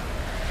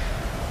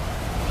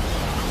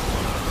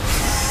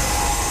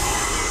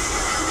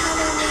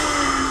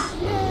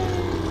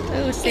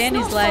 Oh,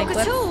 Sandy's like,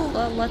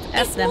 let's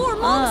F them more up.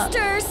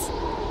 Monsters!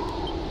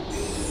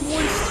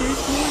 Monsters.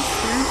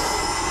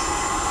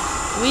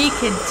 We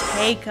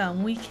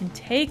can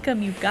take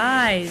them, you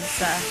guys.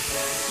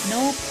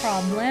 No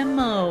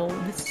problemo.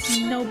 This is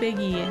no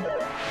biggie.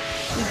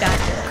 We got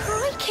this.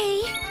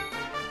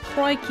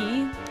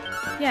 Crikey.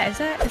 Yeah, is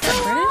that British?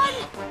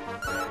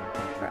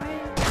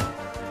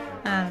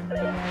 I don't know,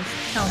 you guys.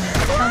 Tell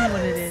me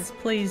what it is.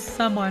 Please,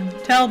 someone,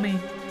 tell me.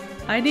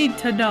 I need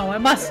to know. I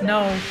must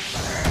know.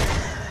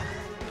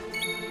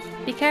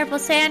 Be careful,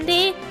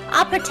 Sandy.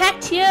 I'll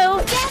protect you.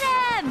 Get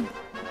him!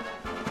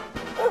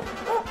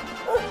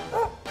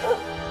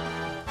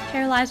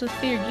 Paralyzed with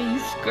fear. Yeah, you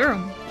scare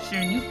him.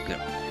 You scare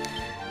him.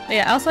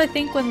 Yeah, also I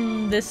think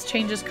when this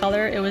changes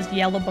color, it was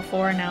yellow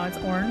before and now it's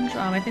orange.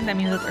 I think that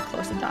means that they're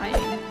close to dying.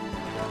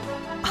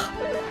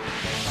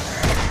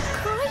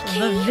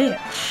 The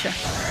witch.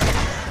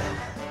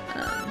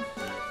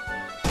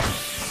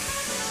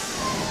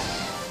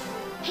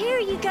 Here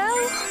you go.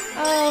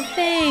 Oh,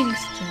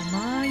 thanks,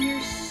 Gemma.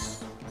 You're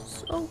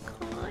so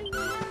kind.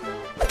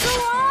 Go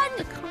on.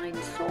 A kind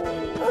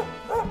soul.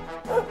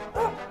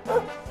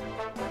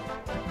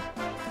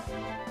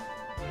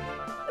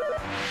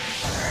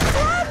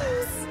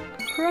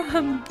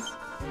 Crumbs.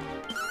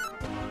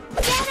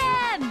 Get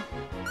him.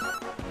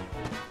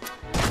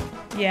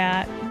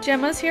 Yeah,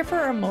 Gemma's here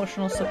for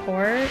emotional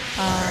support.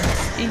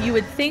 You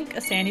would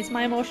think Sandy's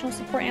my emotional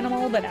support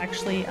animal, but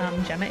actually,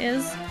 Gemma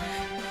is.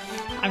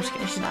 I'm just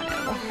kidding, she's not an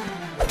animal.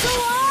 Go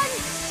on!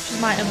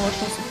 She's my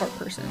emotional support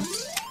person.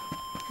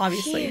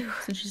 Obviously, Phew.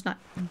 since she's not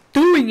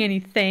doing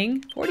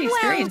anything. 40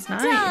 experience, well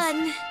nice.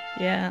 done.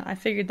 Yeah, I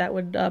figured that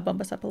would bump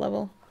us up a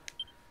level.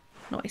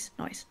 Noise.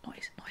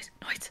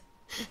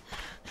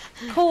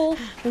 Cole,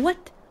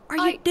 what are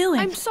you doing?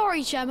 I'm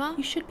sorry, Gemma.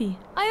 You should be.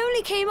 I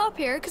only came up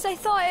here because I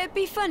thought it'd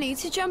be funny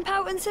to jump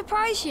out and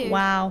surprise you.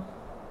 Wow.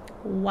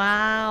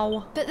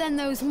 But then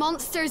those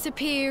monsters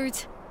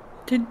appeared.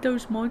 Did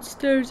those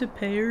monsters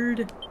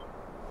appeared?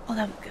 Oh,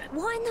 that was good.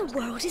 What in the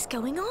world is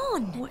going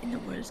on? What in the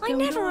world is I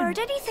going on? never heard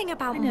anything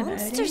about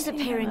monsters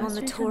appearing on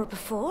the tour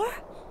before.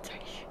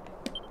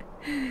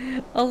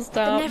 I'll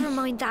stop. But never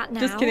mind that now.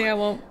 Just kidding, I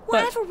won't.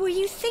 Whatever were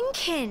you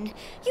thinking?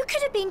 You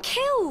could have been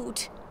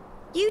killed.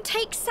 You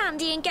take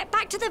Sandy and get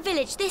back to the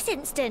village this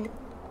instant.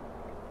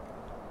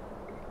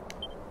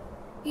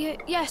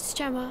 Yes,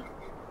 Gemma.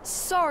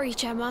 Sorry,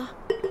 Gemma.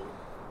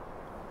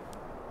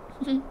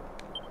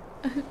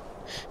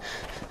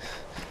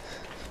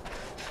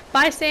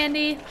 Bye,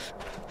 Sandy.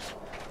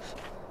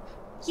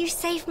 You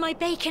saved my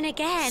bacon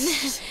again.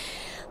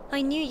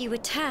 I knew you were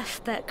tough,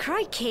 but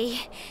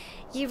crikey,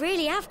 you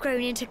really have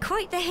grown into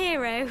quite the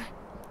hero.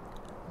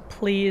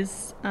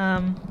 Please,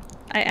 I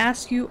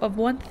ask you of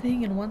one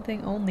thing and one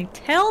thing only.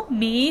 Tell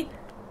me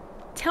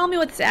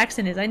what this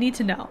accent is. I need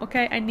to know,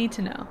 okay? I need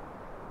to know.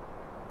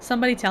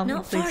 Somebody tell me,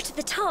 Not please. far to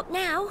the top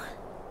now.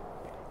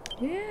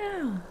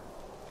 Yeah.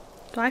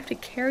 Do I have to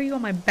carry you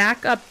on my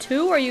back up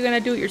too, or are you gonna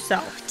do it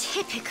yourself?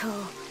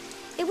 Typical.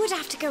 It would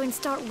have to go and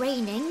start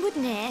raining,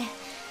 wouldn't it?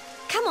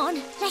 Come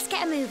on, let's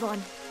get a move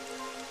on.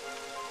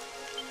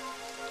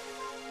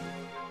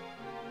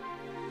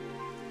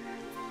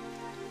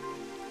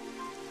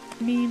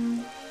 I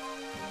mean,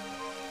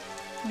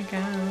 I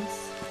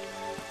guess.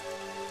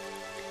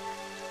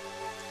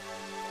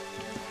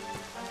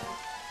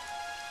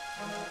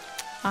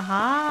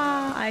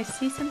 Aha, I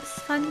see some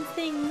fun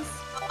things.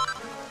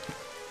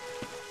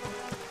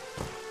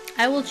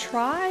 I will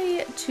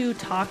try to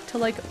talk to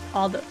like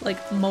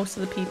most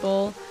of the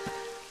people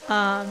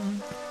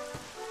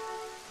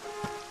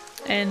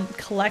and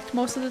collect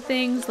most of the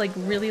things, I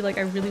really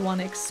want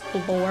to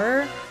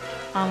explore.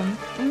 I'm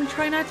gonna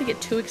try not to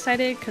get too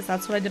excited because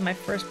that's what I did my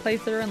first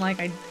playthrough, and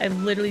I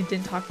literally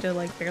didn't talk to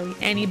barely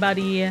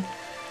anybody.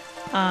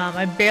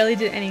 I barely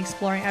did any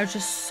exploring. I was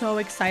just so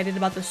excited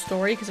about the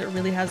story because it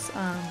really has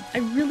I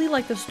really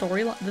like the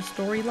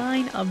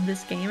storyline of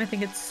this game. I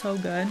think it's so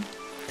good.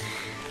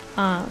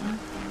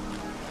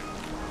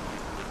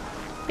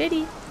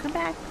 Biddy, come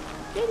back.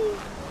 Biddy.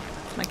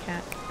 It's my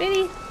cat.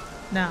 Biddy.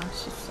 No,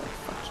 she's like,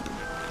 fuck you.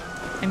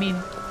 I mean,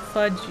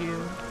 fudge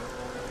you.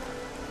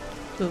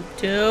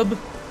 Booktube.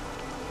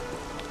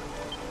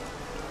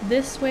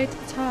 This way to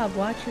the top.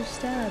 Watch your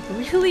step.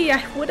 Really?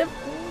 I would have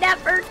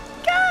never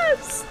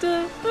guessed.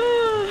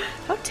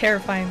 How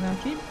terrifying though.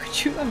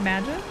 Could you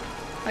imagine?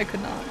 I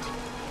could not.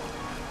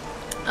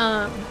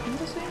 I'm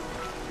just saying.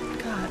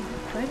 God,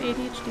 do I have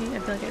ADHD? I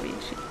feel like I have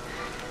ADHD.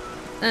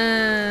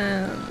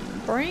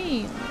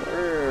 Brain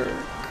work.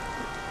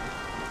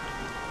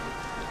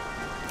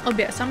 Oh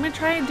yeah, so I'm gonna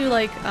try and do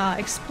like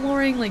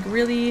exploring, like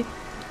really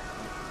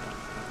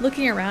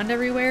looking around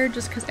everywhere,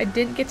 just because I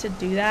didn't get to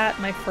do that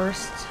my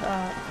first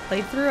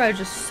playthrough. I was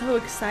just so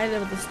excited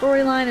about the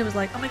storyline. It was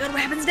like, oh my god,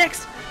 what happens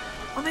next?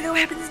 Oh my god, what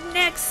happens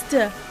next?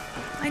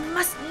 I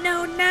must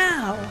know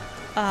now.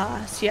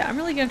 So yeah, I'm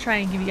really gonna try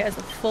and give you guys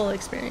the full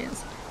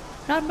experience.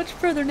 Not much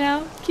further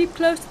now. Keep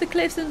close to the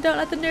cliffs and don't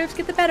let the nerves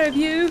get the better of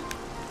you.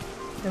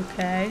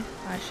 Okay,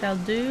 I shall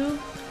do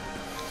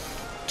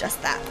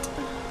just that.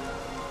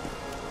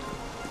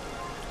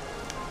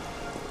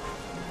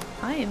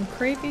 I am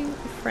craving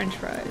French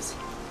fries.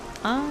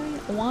 I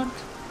want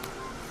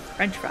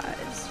French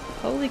fries.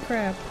 Holy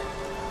crap.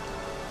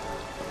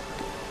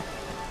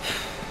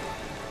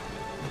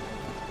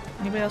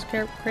 Anybody else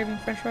craving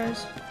French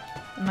fries?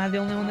 Am I the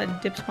only one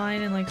that dips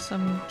mine in like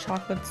some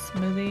chocolate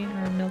smoothie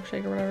or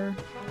milkshake or whatever?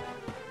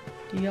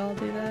 Do y'all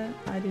do that?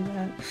 I do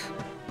that.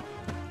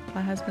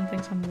 My husband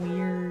thinks I'm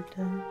weird.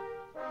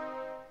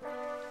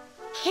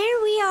 Here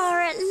we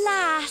are at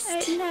last.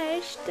 At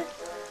last.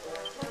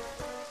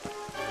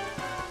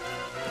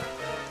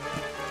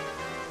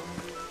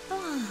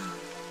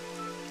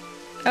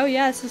 Oh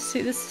yeah, this feels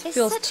totally safe.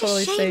 It's such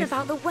a shame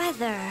about the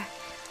weather.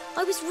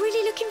 I was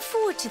really looking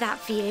forward to that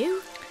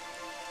view.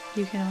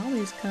 You can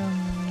always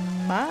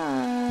come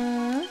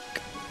back.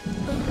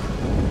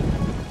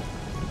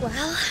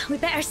 Well, we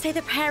better say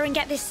the prayer and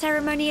get this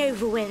ceremony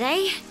over with,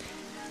 eh?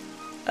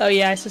 Oh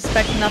yeah, I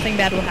suspect nothing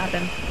bad will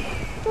happen.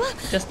 What?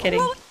 Just kidding.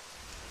 What?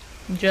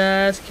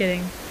 Just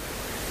kidding.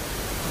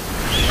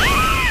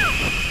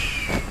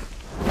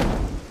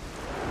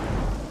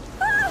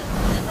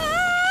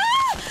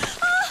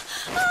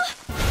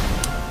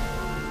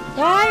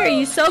 Why are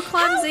you so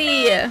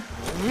clumsy?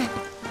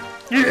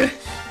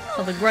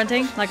 All the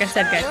grunting. Like I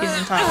said, guys, he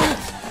doesn't talk.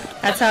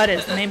 That's how it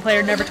is. The main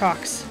player never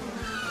talks.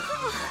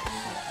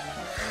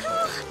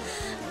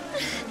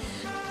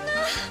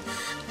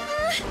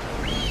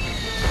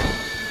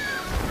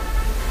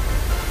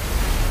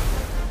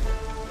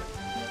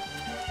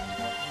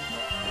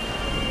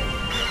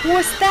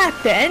 What's that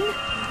then?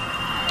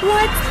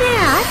 What's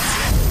that?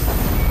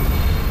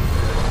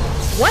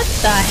 What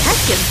the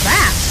heck is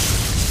that?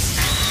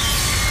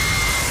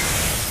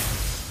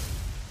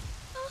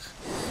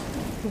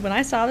 When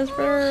I saw this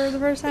for the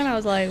first time, I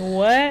was like,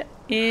 what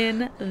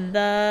in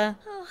the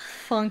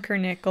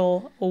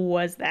funkernickel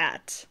was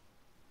that?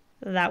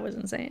 That was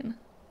insane.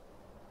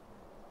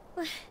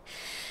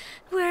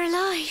 We're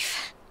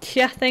alive.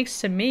 Yeah,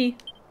 thanks to me.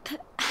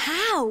 But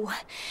how?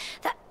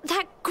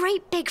 That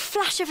great big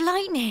flash of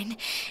lightning.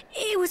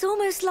 It was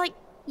almost like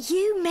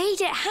you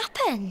made it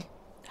happen.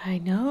 I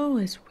know,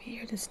 it's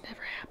weird. It's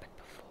never happened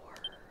before.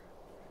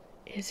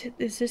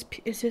 Is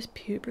this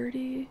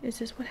puberty? Is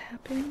this what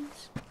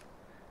happens?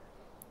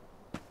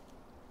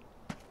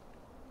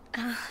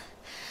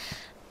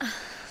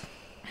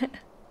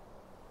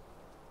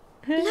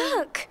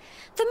 Look!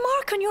 The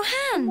mark on your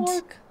hand!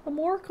 The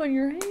mark on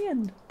your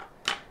hand.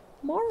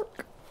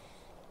 Mark.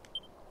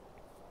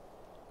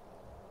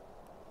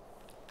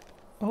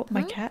 Oh,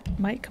 my cat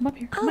might come up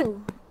here. Come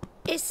on.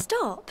 It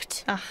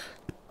stopped. Ah.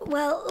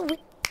 Well,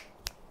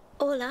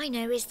 all I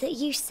know is that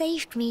you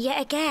saved me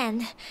yet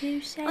again.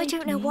 You saved I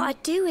don't know what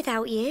I'd do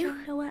without you. I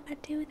don't know what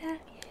I'd do without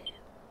you.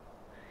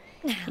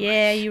 No,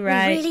 Yeah, you're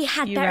right. We really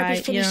had better be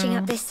finishing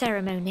up this. this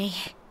ceremony.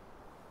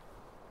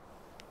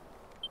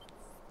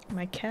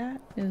 My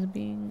cat is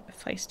being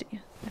feisty.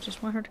 I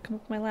just want her to come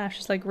up my lap.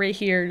 She's like right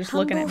here, just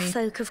looking at me.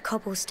 Humble folk of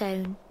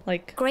Cobblestone.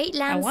 Like, Great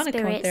land I want to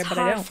come up spirits, there, but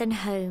I hearth don't. and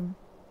home.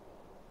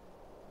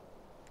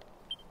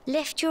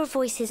 Lift your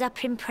voices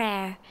up in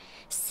prayer.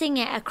 Sing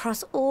it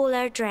across all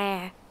our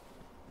drear.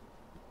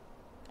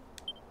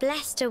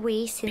 Blessed are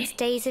we since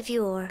days of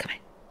yore. Come on.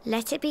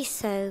 Let it be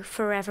so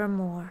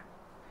forevermore.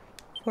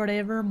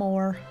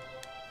 Forevermore.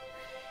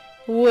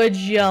 Would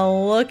you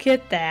look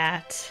at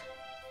that?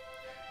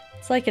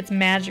 It's like it's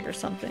magic or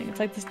something. It's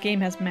like this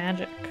game has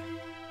magic.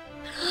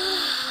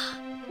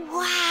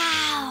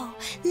 Wow!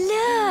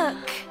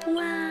 Look!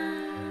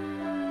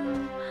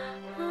 Wow.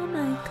 Oh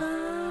my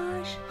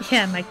gosh.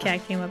 Yeah, my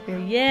cat came up here.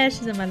 Yeah,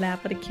 she's in my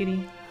lap. What a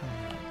cutie.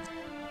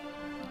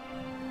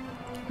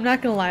 I'm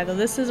not gonna lie though,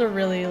 this is a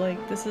really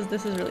this is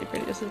really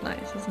pretty. This is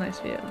nice. It's a nice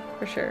view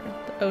for sure.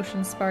 The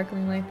ocean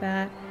sparkling like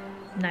that.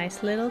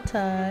 Nice little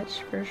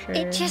touch for sure.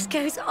 It just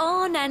goes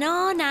on and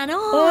on and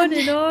on. On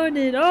and on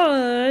and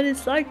on.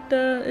 It's like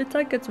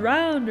it's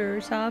round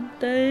or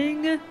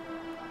something.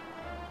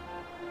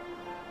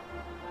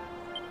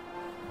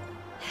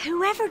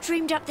 Whoever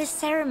dreamed up this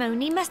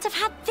ceremony must have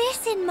had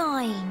this in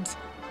mind.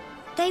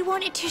 They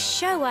wanted to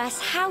show us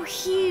how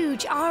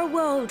huge our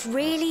world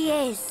really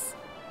is.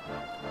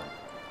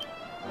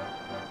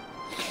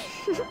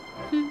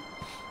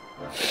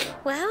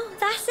 Well,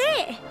 that's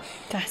it.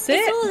 That's it.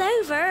 It's all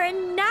over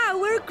and now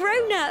we're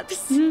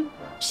grown-ups.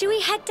 Should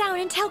we head down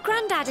and tell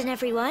Grandad and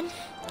everyone?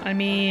 I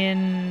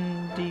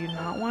mean, do you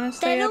not want to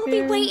stay They'll up all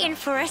here? be waiting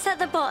for us at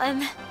the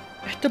bottom.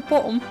 At the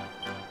bottom.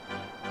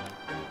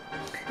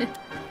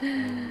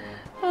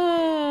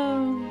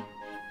 Oh,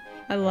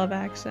 I love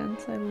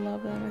accents. I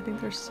love them. I think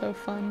they're so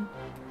fun.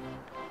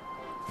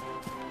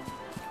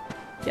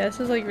 Yeah, this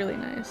is like really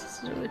nice.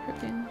 This is really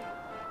pretty.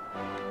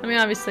 I mean,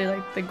 obviously,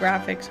 like the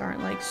graphics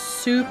aren't like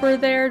super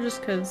there,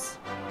 just because,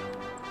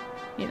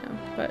 you know.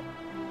 But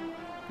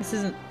this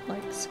isn't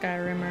like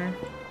Skyrim or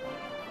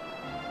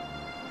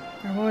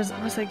what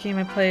was that game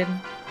I played?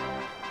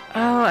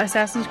 Oh,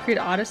 Assassin's Creed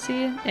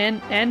Odyssey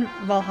and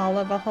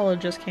Valhalla. Valhalla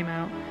just came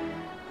out.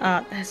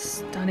 That's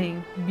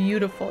stunning,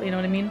 beautiful. You know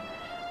what I mean?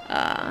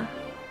 I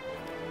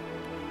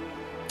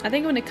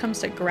think when it comes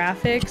to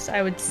graphics,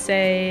 I would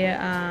say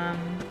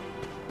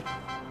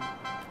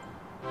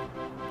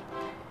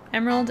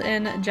Emerald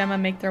and Gemma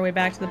make their way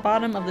back to the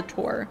bottom of the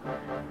tour.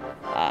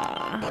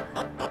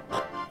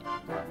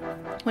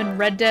 When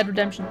Red Dead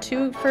Redemption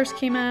 2 first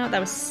came out, that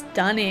was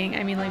stunning.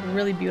 I mean, like,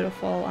 really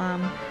beautiful.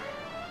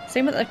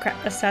 Same with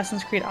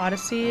Assassin's Creed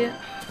Odyssey.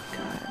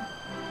 God,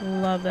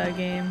 love that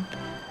game.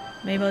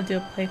 Maybe I'll do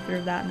a playthrough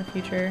of that in the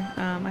future.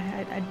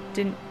 I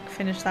didn't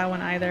finish that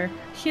one either.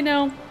 You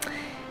know,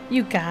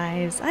 you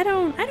guys, I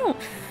don't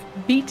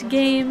beat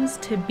games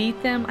to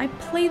beat them. I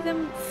play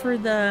them for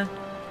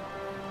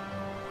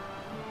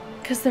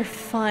because they're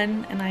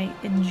fun and I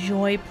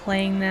enjoy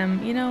playing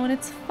them, you know, and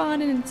it's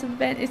fun and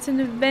it's an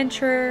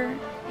adventure,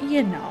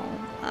 you know.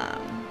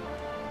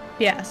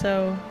 Yeah,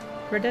 so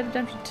Red Dead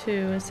Redemption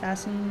 2,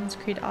 Assassin's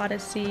Creed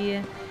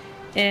Odyssey,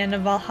 and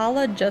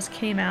Valhalla just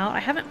came out. I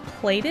haven't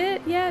played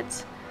it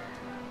yet.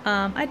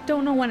 I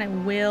don't know when I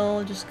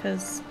will, just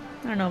because,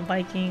 I don't know,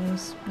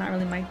 Vikings, not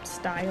really my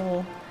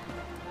style.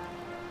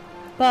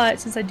 But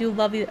since I do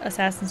love the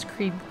Assassin's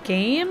Creed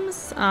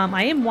games,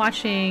 I am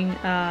watching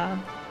a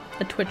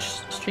Twitch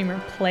streamer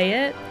play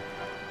it,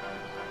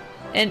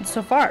 and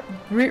so far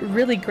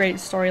really great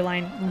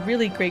storyline,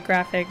 really great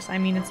graphics. I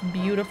mean, it's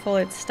beautiful,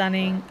 it's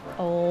stunning,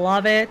 I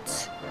love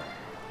it.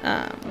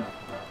 And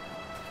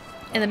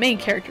the main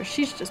character,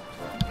 she's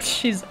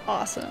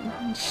awesome.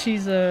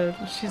 She's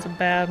a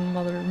bad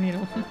mother, you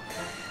know.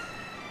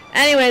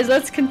 Anyways,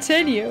 let's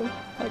continue.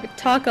 I could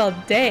talk all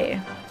day.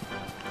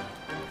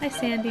 Hi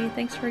Sandy,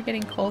 thanks for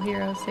getting Coal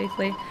Hero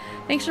safely.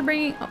 Thanks for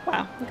bringing, oh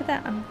wow, look at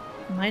that, I'm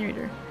a mind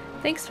reader.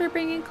 Thanks for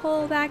bringing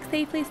Cole back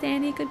safely,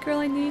 Sandy. Good girl,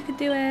 I knew you could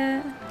do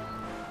it.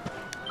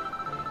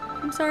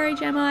 I'm sorry,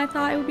 Gemma. I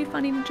thought it would be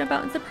funny to jump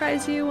out and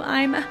surprise you.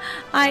 I'm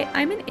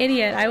an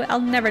idiot. I'll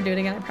never do it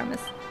again, I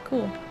promise.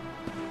 Cool.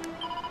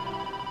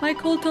 My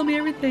Cole told me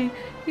everything.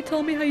 He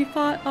told me how you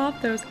fought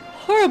off those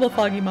horrible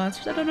foggy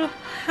monsters. I don't know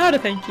how to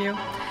thank you.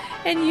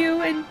 And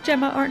you and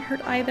Gemma aren't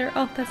hurt either.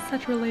 Oh, that's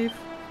such relief.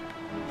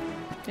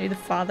 Are you the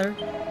father?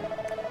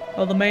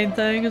 Well, the main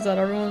thing is that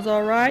everyone's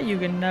alright. You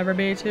can never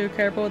be too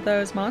careful with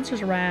those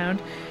monsters around.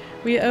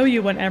 We owe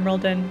you one,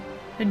 Emerald and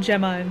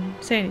Gemma and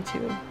Sandy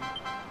too.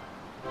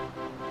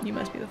 You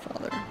must be the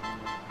father.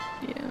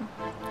 Yeah.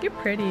 You're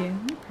pretty.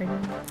 You're pretty.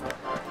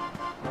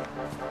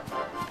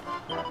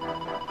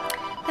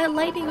 That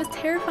lightning was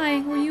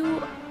terrifying. Were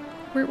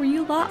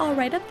you lot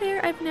alright up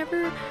there? I'm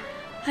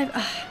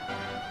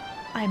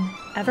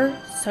ever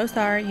so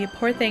sorry. You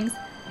poor things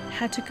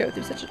had to go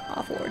through such an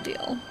awful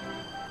ordeal.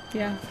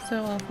 Yeah,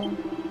 so awful.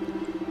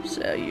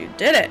 So you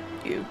did it.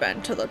 You've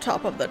been to the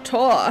top of the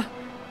tour.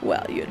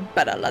 Well, you'd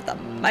better let the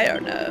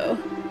mayor know.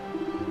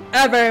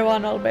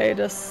 Everyone will be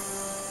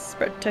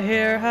desperate to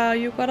hear how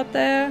you got up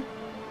there.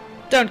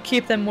 Don't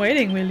keep them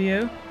waiting, will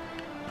you?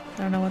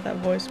 I don't know what that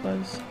voice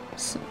was.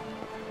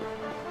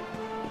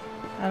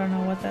 I don't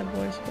know what that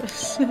voice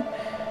was.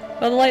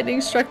 Well, the lightning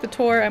struck the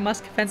tour. I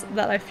must confess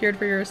that I feared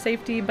for your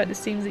safety, but it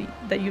seems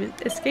that you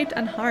escaped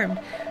unharmed.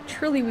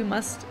 Truly, we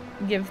must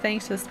give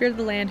thanks to the spirit of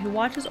the land who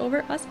watches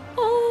over us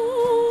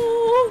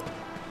all.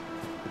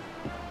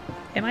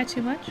 Am I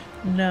too much?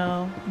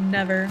 No,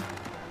 never.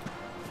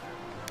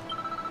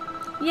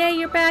 Yay,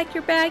 you're back,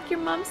 you're back. Your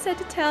mom said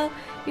to tell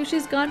you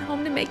she's gone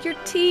home to make your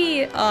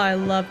tea. Oh, I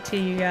love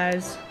tea, you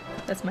guys.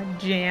 That's my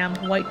jam.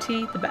 White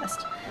tea, the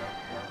best.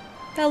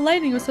 That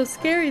lightning was so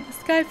scary. The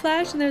sky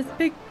flashed and there's a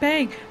big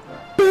bang.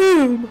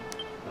 Boom!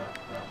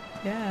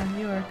 Yeah,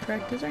 you are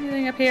correct. Is there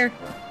anything up here?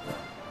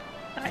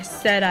 I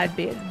said I'd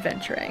be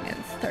adventuring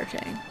and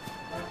searching.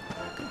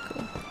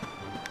 Cool.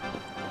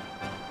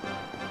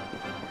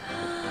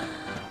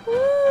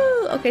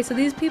 Woo! Okay, so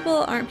these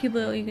people aren't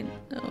people you can...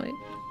 Oh, wait.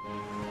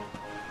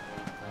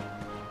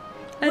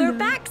 We're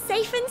back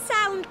safe and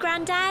sound,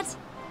 Grandad.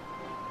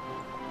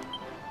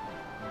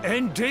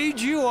 Indeed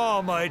you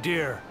are, my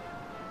dear.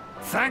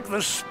 Thank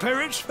the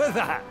spirits for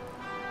that.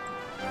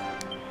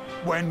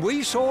 When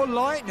we saw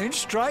lightning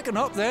striking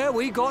up there,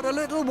 we got a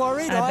little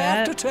worried, I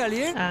have to tell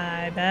you.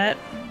 I bet.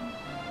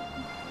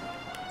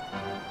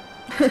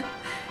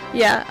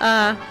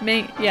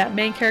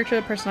 Main character,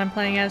 the person I'm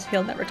playing as,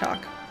 he'll never talk.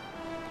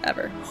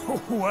 Ever.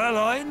 Well,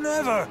 I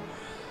never.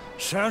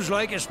 Sounds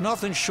like it's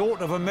nothing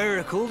short of a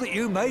miracle that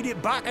you made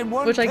it back in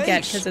one piece. Which I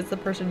get, because it's the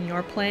person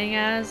you're playing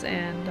as,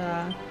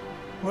 and,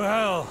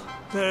 Well,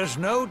 there's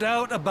no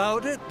doubt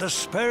about it. The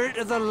spirit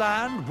of the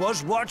land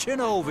was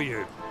watching over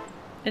you.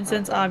 And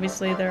since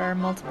obviously there are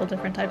multiple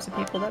different types of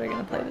people that are going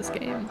to play this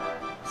game,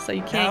 so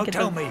you can't get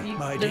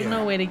there's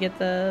no way to get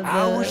the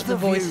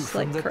voice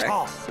like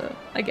correct. So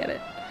I get it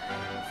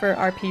for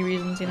RP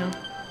reasons, you know.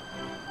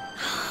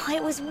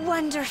 it was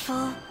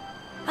wonderful.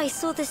 I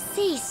saw the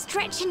sea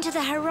stretch into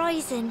the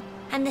horizon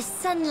and the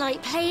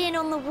sunlight playing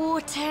on the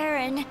water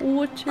and...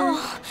 Water.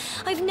 Oh,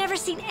 I've never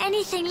seen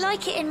anything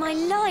like it in my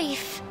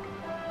life.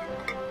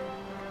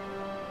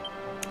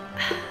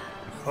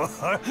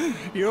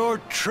 You're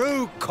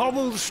true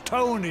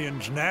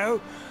Cobblestonians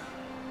now.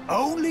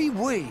 Only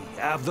we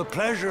have the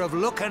pleasure of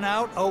looking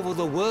out over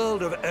the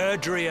world of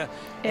Erdrea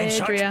in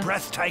such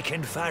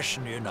breathtaking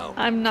fashion, you know.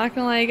 I'm not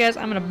gonna lie, you guys.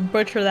 I'm gonna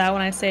butcher that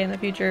when I say it in the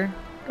future.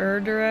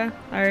 Erdrea.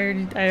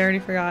 I already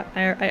forgot.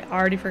 I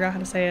already forgot how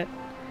to say it.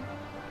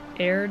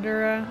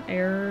 Erdrea.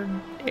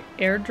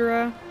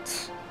 Erdrea.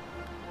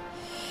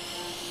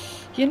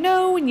 You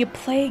know, when you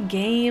play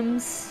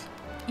games,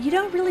 you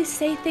don't really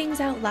say things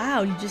out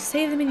loud. You just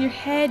say them in your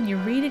head and you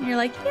read it and you're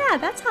like, yeah,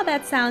 that's how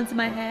that sounds in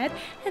my head.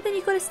 And then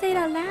you go to say it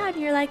out loud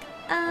and you're like,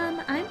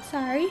 I'm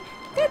sorry.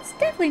 That's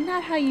definitely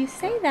not how you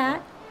say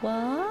that.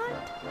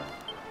 What?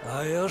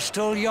 You're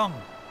still young.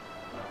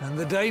 And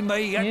the day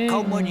may yet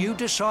come when you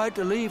decide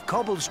to leave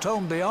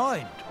Cobblestone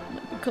behind.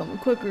 Might become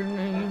quicker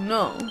than you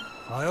know.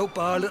 I hope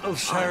our little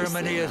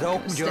ceremony has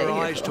opened your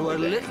eyes to a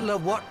little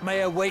of what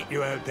may await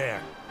you out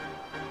there.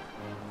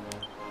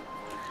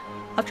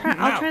 I'll try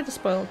not to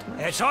spoil it too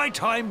much. It's high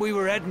time we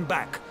were heading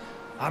back.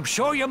 I'm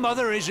sure your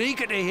mother is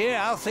eager to hear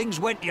how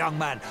things went, young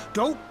man.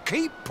 Don't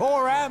keep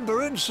poor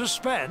Amber in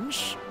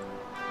suspense.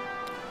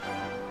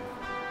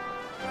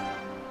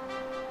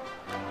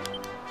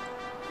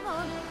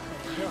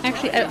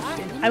 Actually,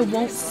 I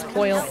won't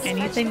spoil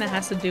anything that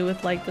has to do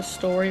with like the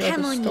story or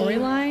the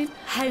storyline.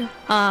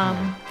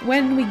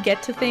 When we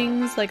get to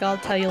things, like I'll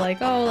tell you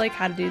like, oh, like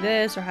how to do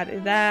this or how to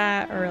do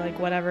that or like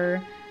whatever.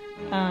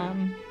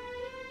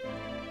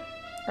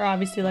 Or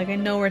obviously, like, I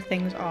know where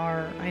things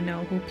are, I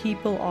know who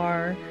people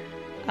are,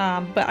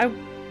 but I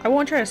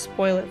won't try to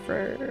spoil it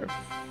for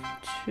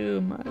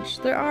too much.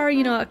 There are,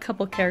 you know, a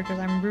couple characters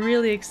I'm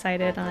really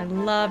excited and I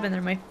love and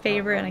they're my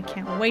favorite and I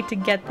can't wait to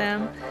get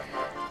them.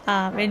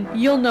 And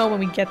you'll know when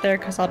we get there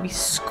because I'll be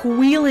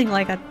squealing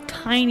like a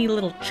tiny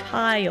little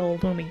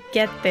child when we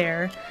get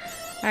there.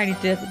 I already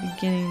did at the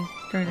beginning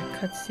during a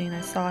cutscene.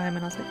 I saw him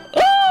and I was like,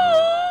 oh!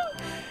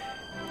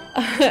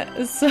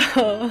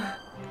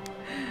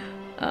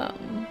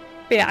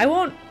 But yeah, I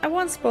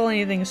won't spoil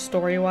anything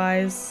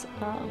story-wise,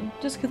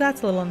 just because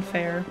that's a little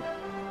unfair.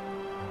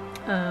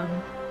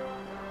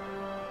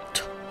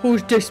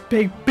 Who's this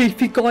big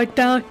beefy guy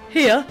down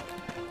here?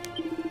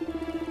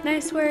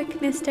 Nice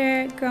work,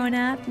 mister. Grown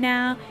up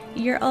now.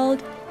 Your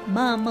old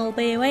mom will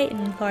be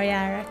waiting for ya,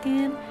 I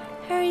reckon.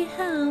 Hurry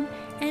home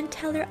and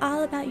tell her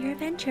all about your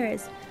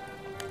adventures.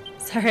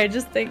 Sorry, I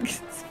just think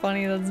it's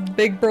funny that this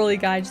big burly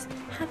guy just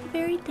have a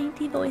very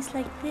dainty voice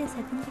like this.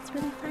 I think it's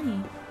really funny.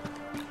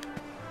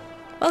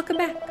 Welcome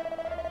back.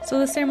 So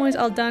the ceremony's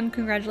all done.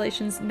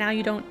 Congratulations. Now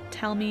you don't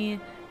tell me.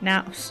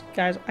 Now,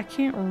 guys, I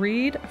can't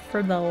read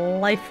for the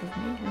life of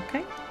me,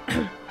 okay?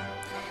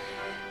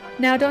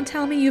 Now don't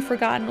tell me you've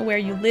forgotten where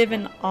you live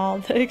and all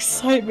the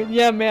excitement.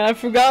 Yeah, man, I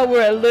forgot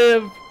where I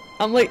live.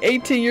 I'm like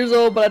 18 years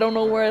old, but I don't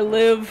know where I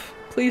live.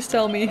 Please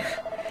tell me.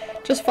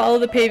 Just follow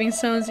the paving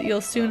stones.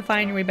 You'll soon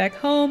find your way back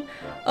home.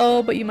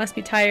 Oh, but you must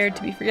be tired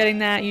to be forgetting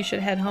that. You should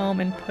head home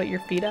and put your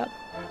feet up.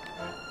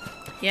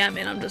 Yeah,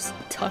 man, I'm just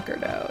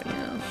tuckered out, you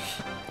know.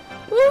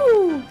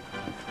 Woo!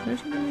 There's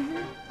something in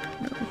here?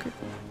 No, okay.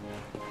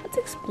 Let's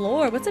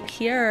explore. What's up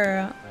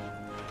here?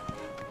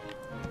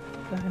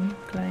 Climbing,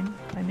 climbing,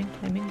 climbing,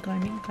 climbing,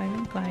 climbing,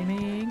 climbing,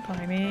 climbing,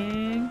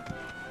 climbing.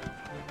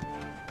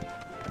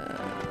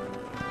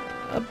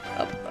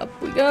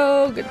 Up we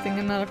go. Good thing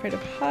I'm not afraid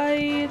of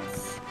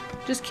heights.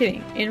 Just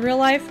kidding. In real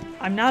life,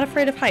 I'm not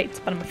afraid of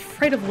heights, but I'm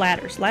afraid of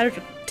ladders. Ladders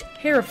are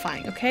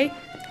terrifying, okay?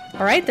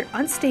 Alright, they're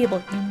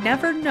unstable. You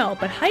never know.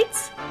 But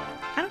heights?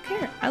 I don't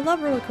care. I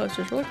love roller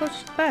coasters. Roller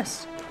coasters are the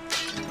best.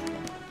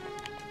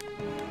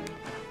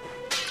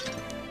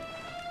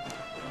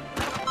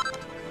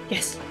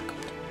 Yes.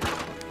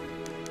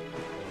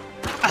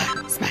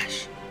 Ah,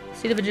 smash.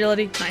 Seat of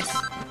agility. Nice.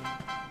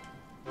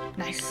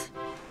 Nice.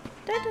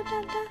 Da, da,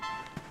 da, da.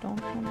 Dun,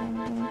 dun, dun,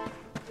 dun.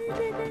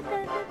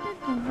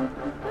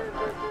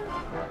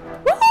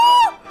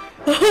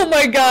 Oh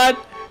my god.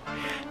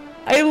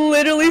 I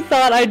literally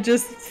thought I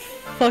just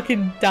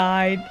fucking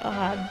died.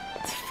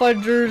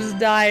 Fudgers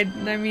died.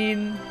 I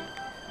mean,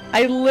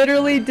 I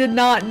literally did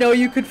not know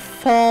you could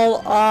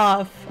fall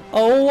off.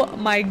 Oh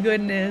my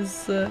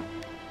goodness.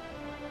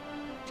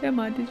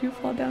 Gemma, did you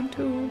fall down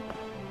too?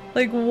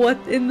 Like, what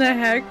in the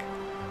heck?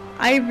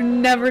 I've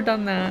never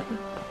done that.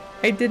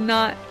 I did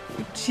not.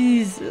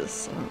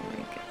 Jesus. Oh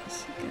my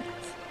gosh, you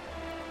guys.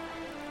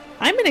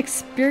 I'm an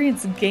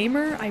experienced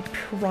gamer, I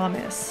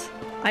promise.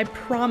 I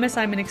promise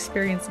I'm an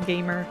experienced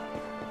gamer.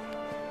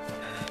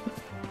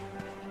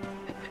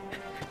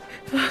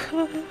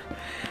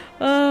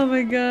 Oh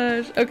my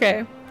gosh.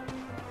 Okay.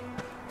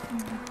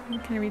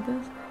 Can I read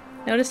this?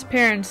 Notice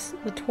parents.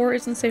 The tour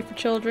isn't safe for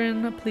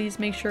children. Please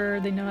make sure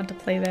they know not to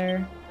play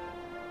there.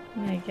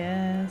 I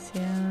guess,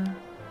 yeah.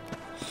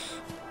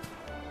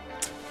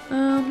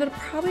 That'll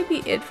probably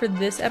be it for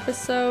this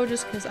episode,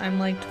 just because I'm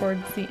like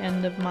towards the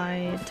end of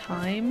my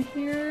time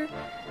here,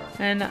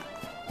 and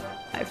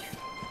I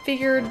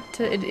figured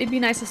it'd be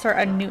nice to start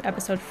a new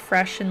episode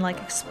fresh and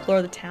like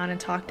explore the town and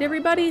talk to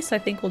everybody, so I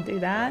think we'll do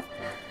that.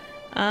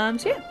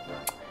 So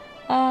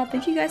yeah,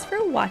 thank you guys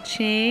for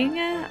watching.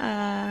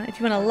 If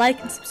you want to like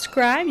and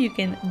subscribe, you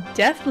can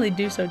definitely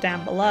do so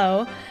down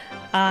below.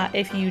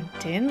 If you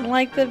didn't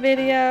like the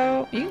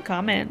video, you can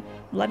comment,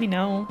 let me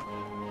know.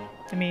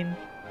 I mean,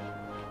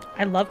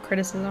 I love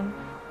criticism.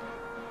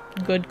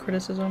 Good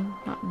criticism,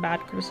 not bad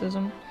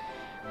criticism.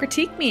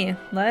 Critique me.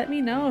 Let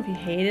me know if you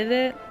hated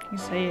it. You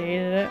say you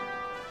hated it.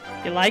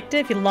 If you liked it,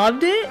 if you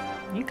loved it,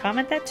 you can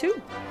comment that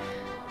too.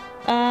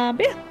 But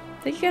yeah,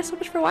 thank you guys so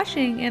much for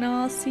watching, and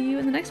I'll see you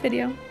in the next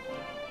video.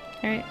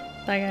 Alright,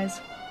 bye guys.